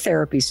talk for your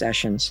therapy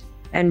sessions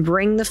and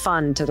bring the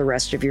fun to the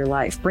rest of your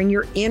life. Bring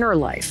your inner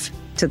life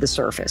to the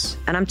surface.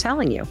 And I'm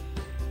telling you,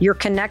 your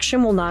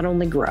connection will not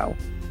only grow,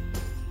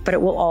 but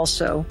it will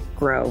also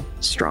grow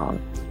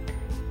strong.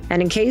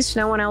 And in case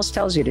no one else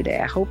tells you today,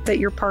 I hope that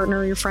your partner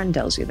or your friend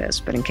tells you this,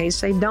 but in case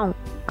they don't,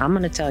 I'm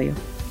going to tell you,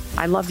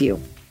 I love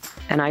you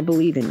and I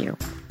believe in you.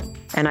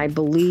 And I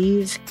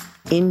believe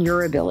in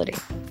your ability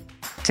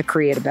to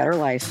create a better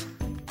life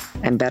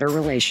and better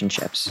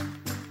relationships.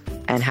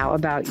 And how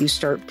about you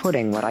start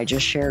putting what I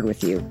just shared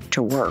with you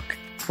to work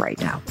right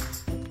now?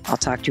 I'll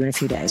talk to you in a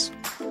few days.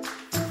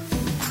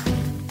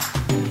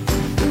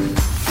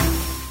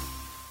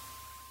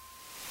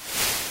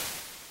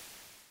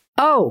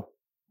 Oh,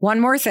 one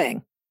more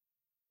thing.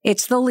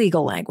 It's the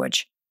legal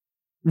language.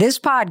 This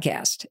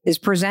podcast is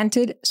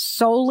presented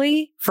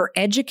solely for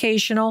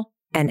educational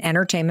and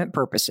entertainment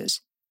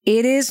purposes.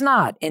 It is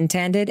not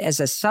intended as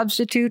a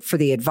substitute for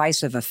the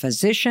advice of a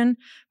physician,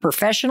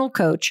 professional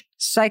coach,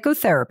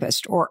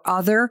 psychotherapist, or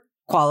other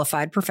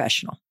qualified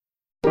professional.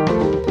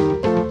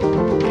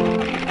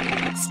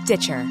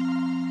 Stitcher.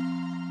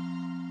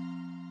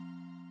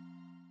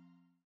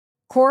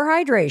 Core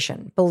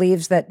Hydration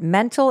believes that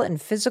mental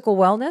and physical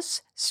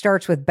wellness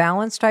starts with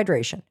balanced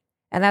hydration.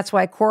 And that's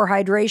why Core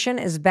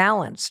Hydration is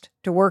balanced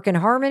to work in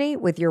harmony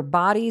with your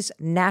body's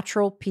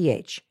natural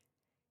pH.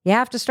 You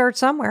have to start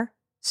somewhere.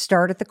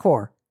 Start at the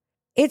core.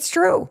 It's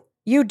true.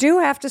 You do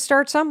have to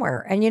start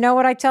somewhere. And you know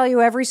what I tell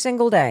you every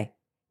single day?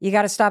 You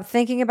got to stop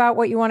thinking about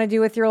what you want to do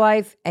with your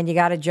life, and you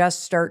got to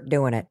just start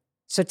doing it.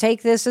 So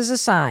take this as a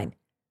sign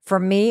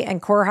from me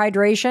and Core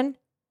Hydration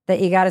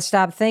that you got to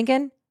stop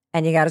thinking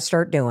and you got to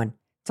start doing.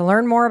 To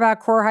learn more about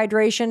Core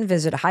Hydration,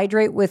 visit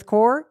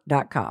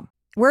hydratewithcore.com.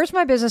 Where's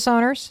my business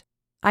owners?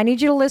 I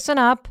need you to listen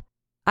up.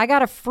 I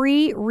got a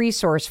free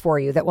resource for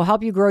you that will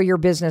help you grow your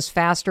business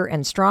faster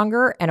and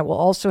stronger, and it will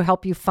also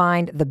help you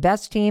find the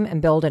best team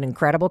and build an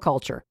incredible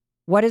culture.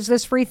 What is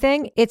this free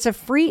thing? It's a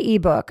free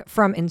ebook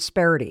from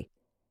Insperity,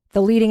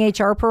 the leading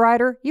HR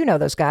provider. You know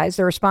those guys.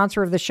 They're a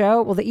sponsor of the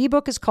show. Well, the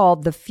ebook is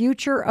called The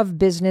Future of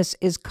Business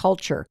is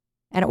Culture,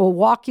 and it will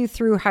walk you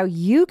through how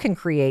you can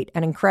create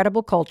an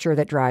incredible culture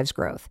that drives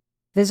growth.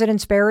 Visit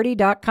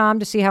Insperity.com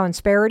to see how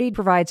Insperity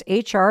provides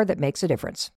HR that makes a difference.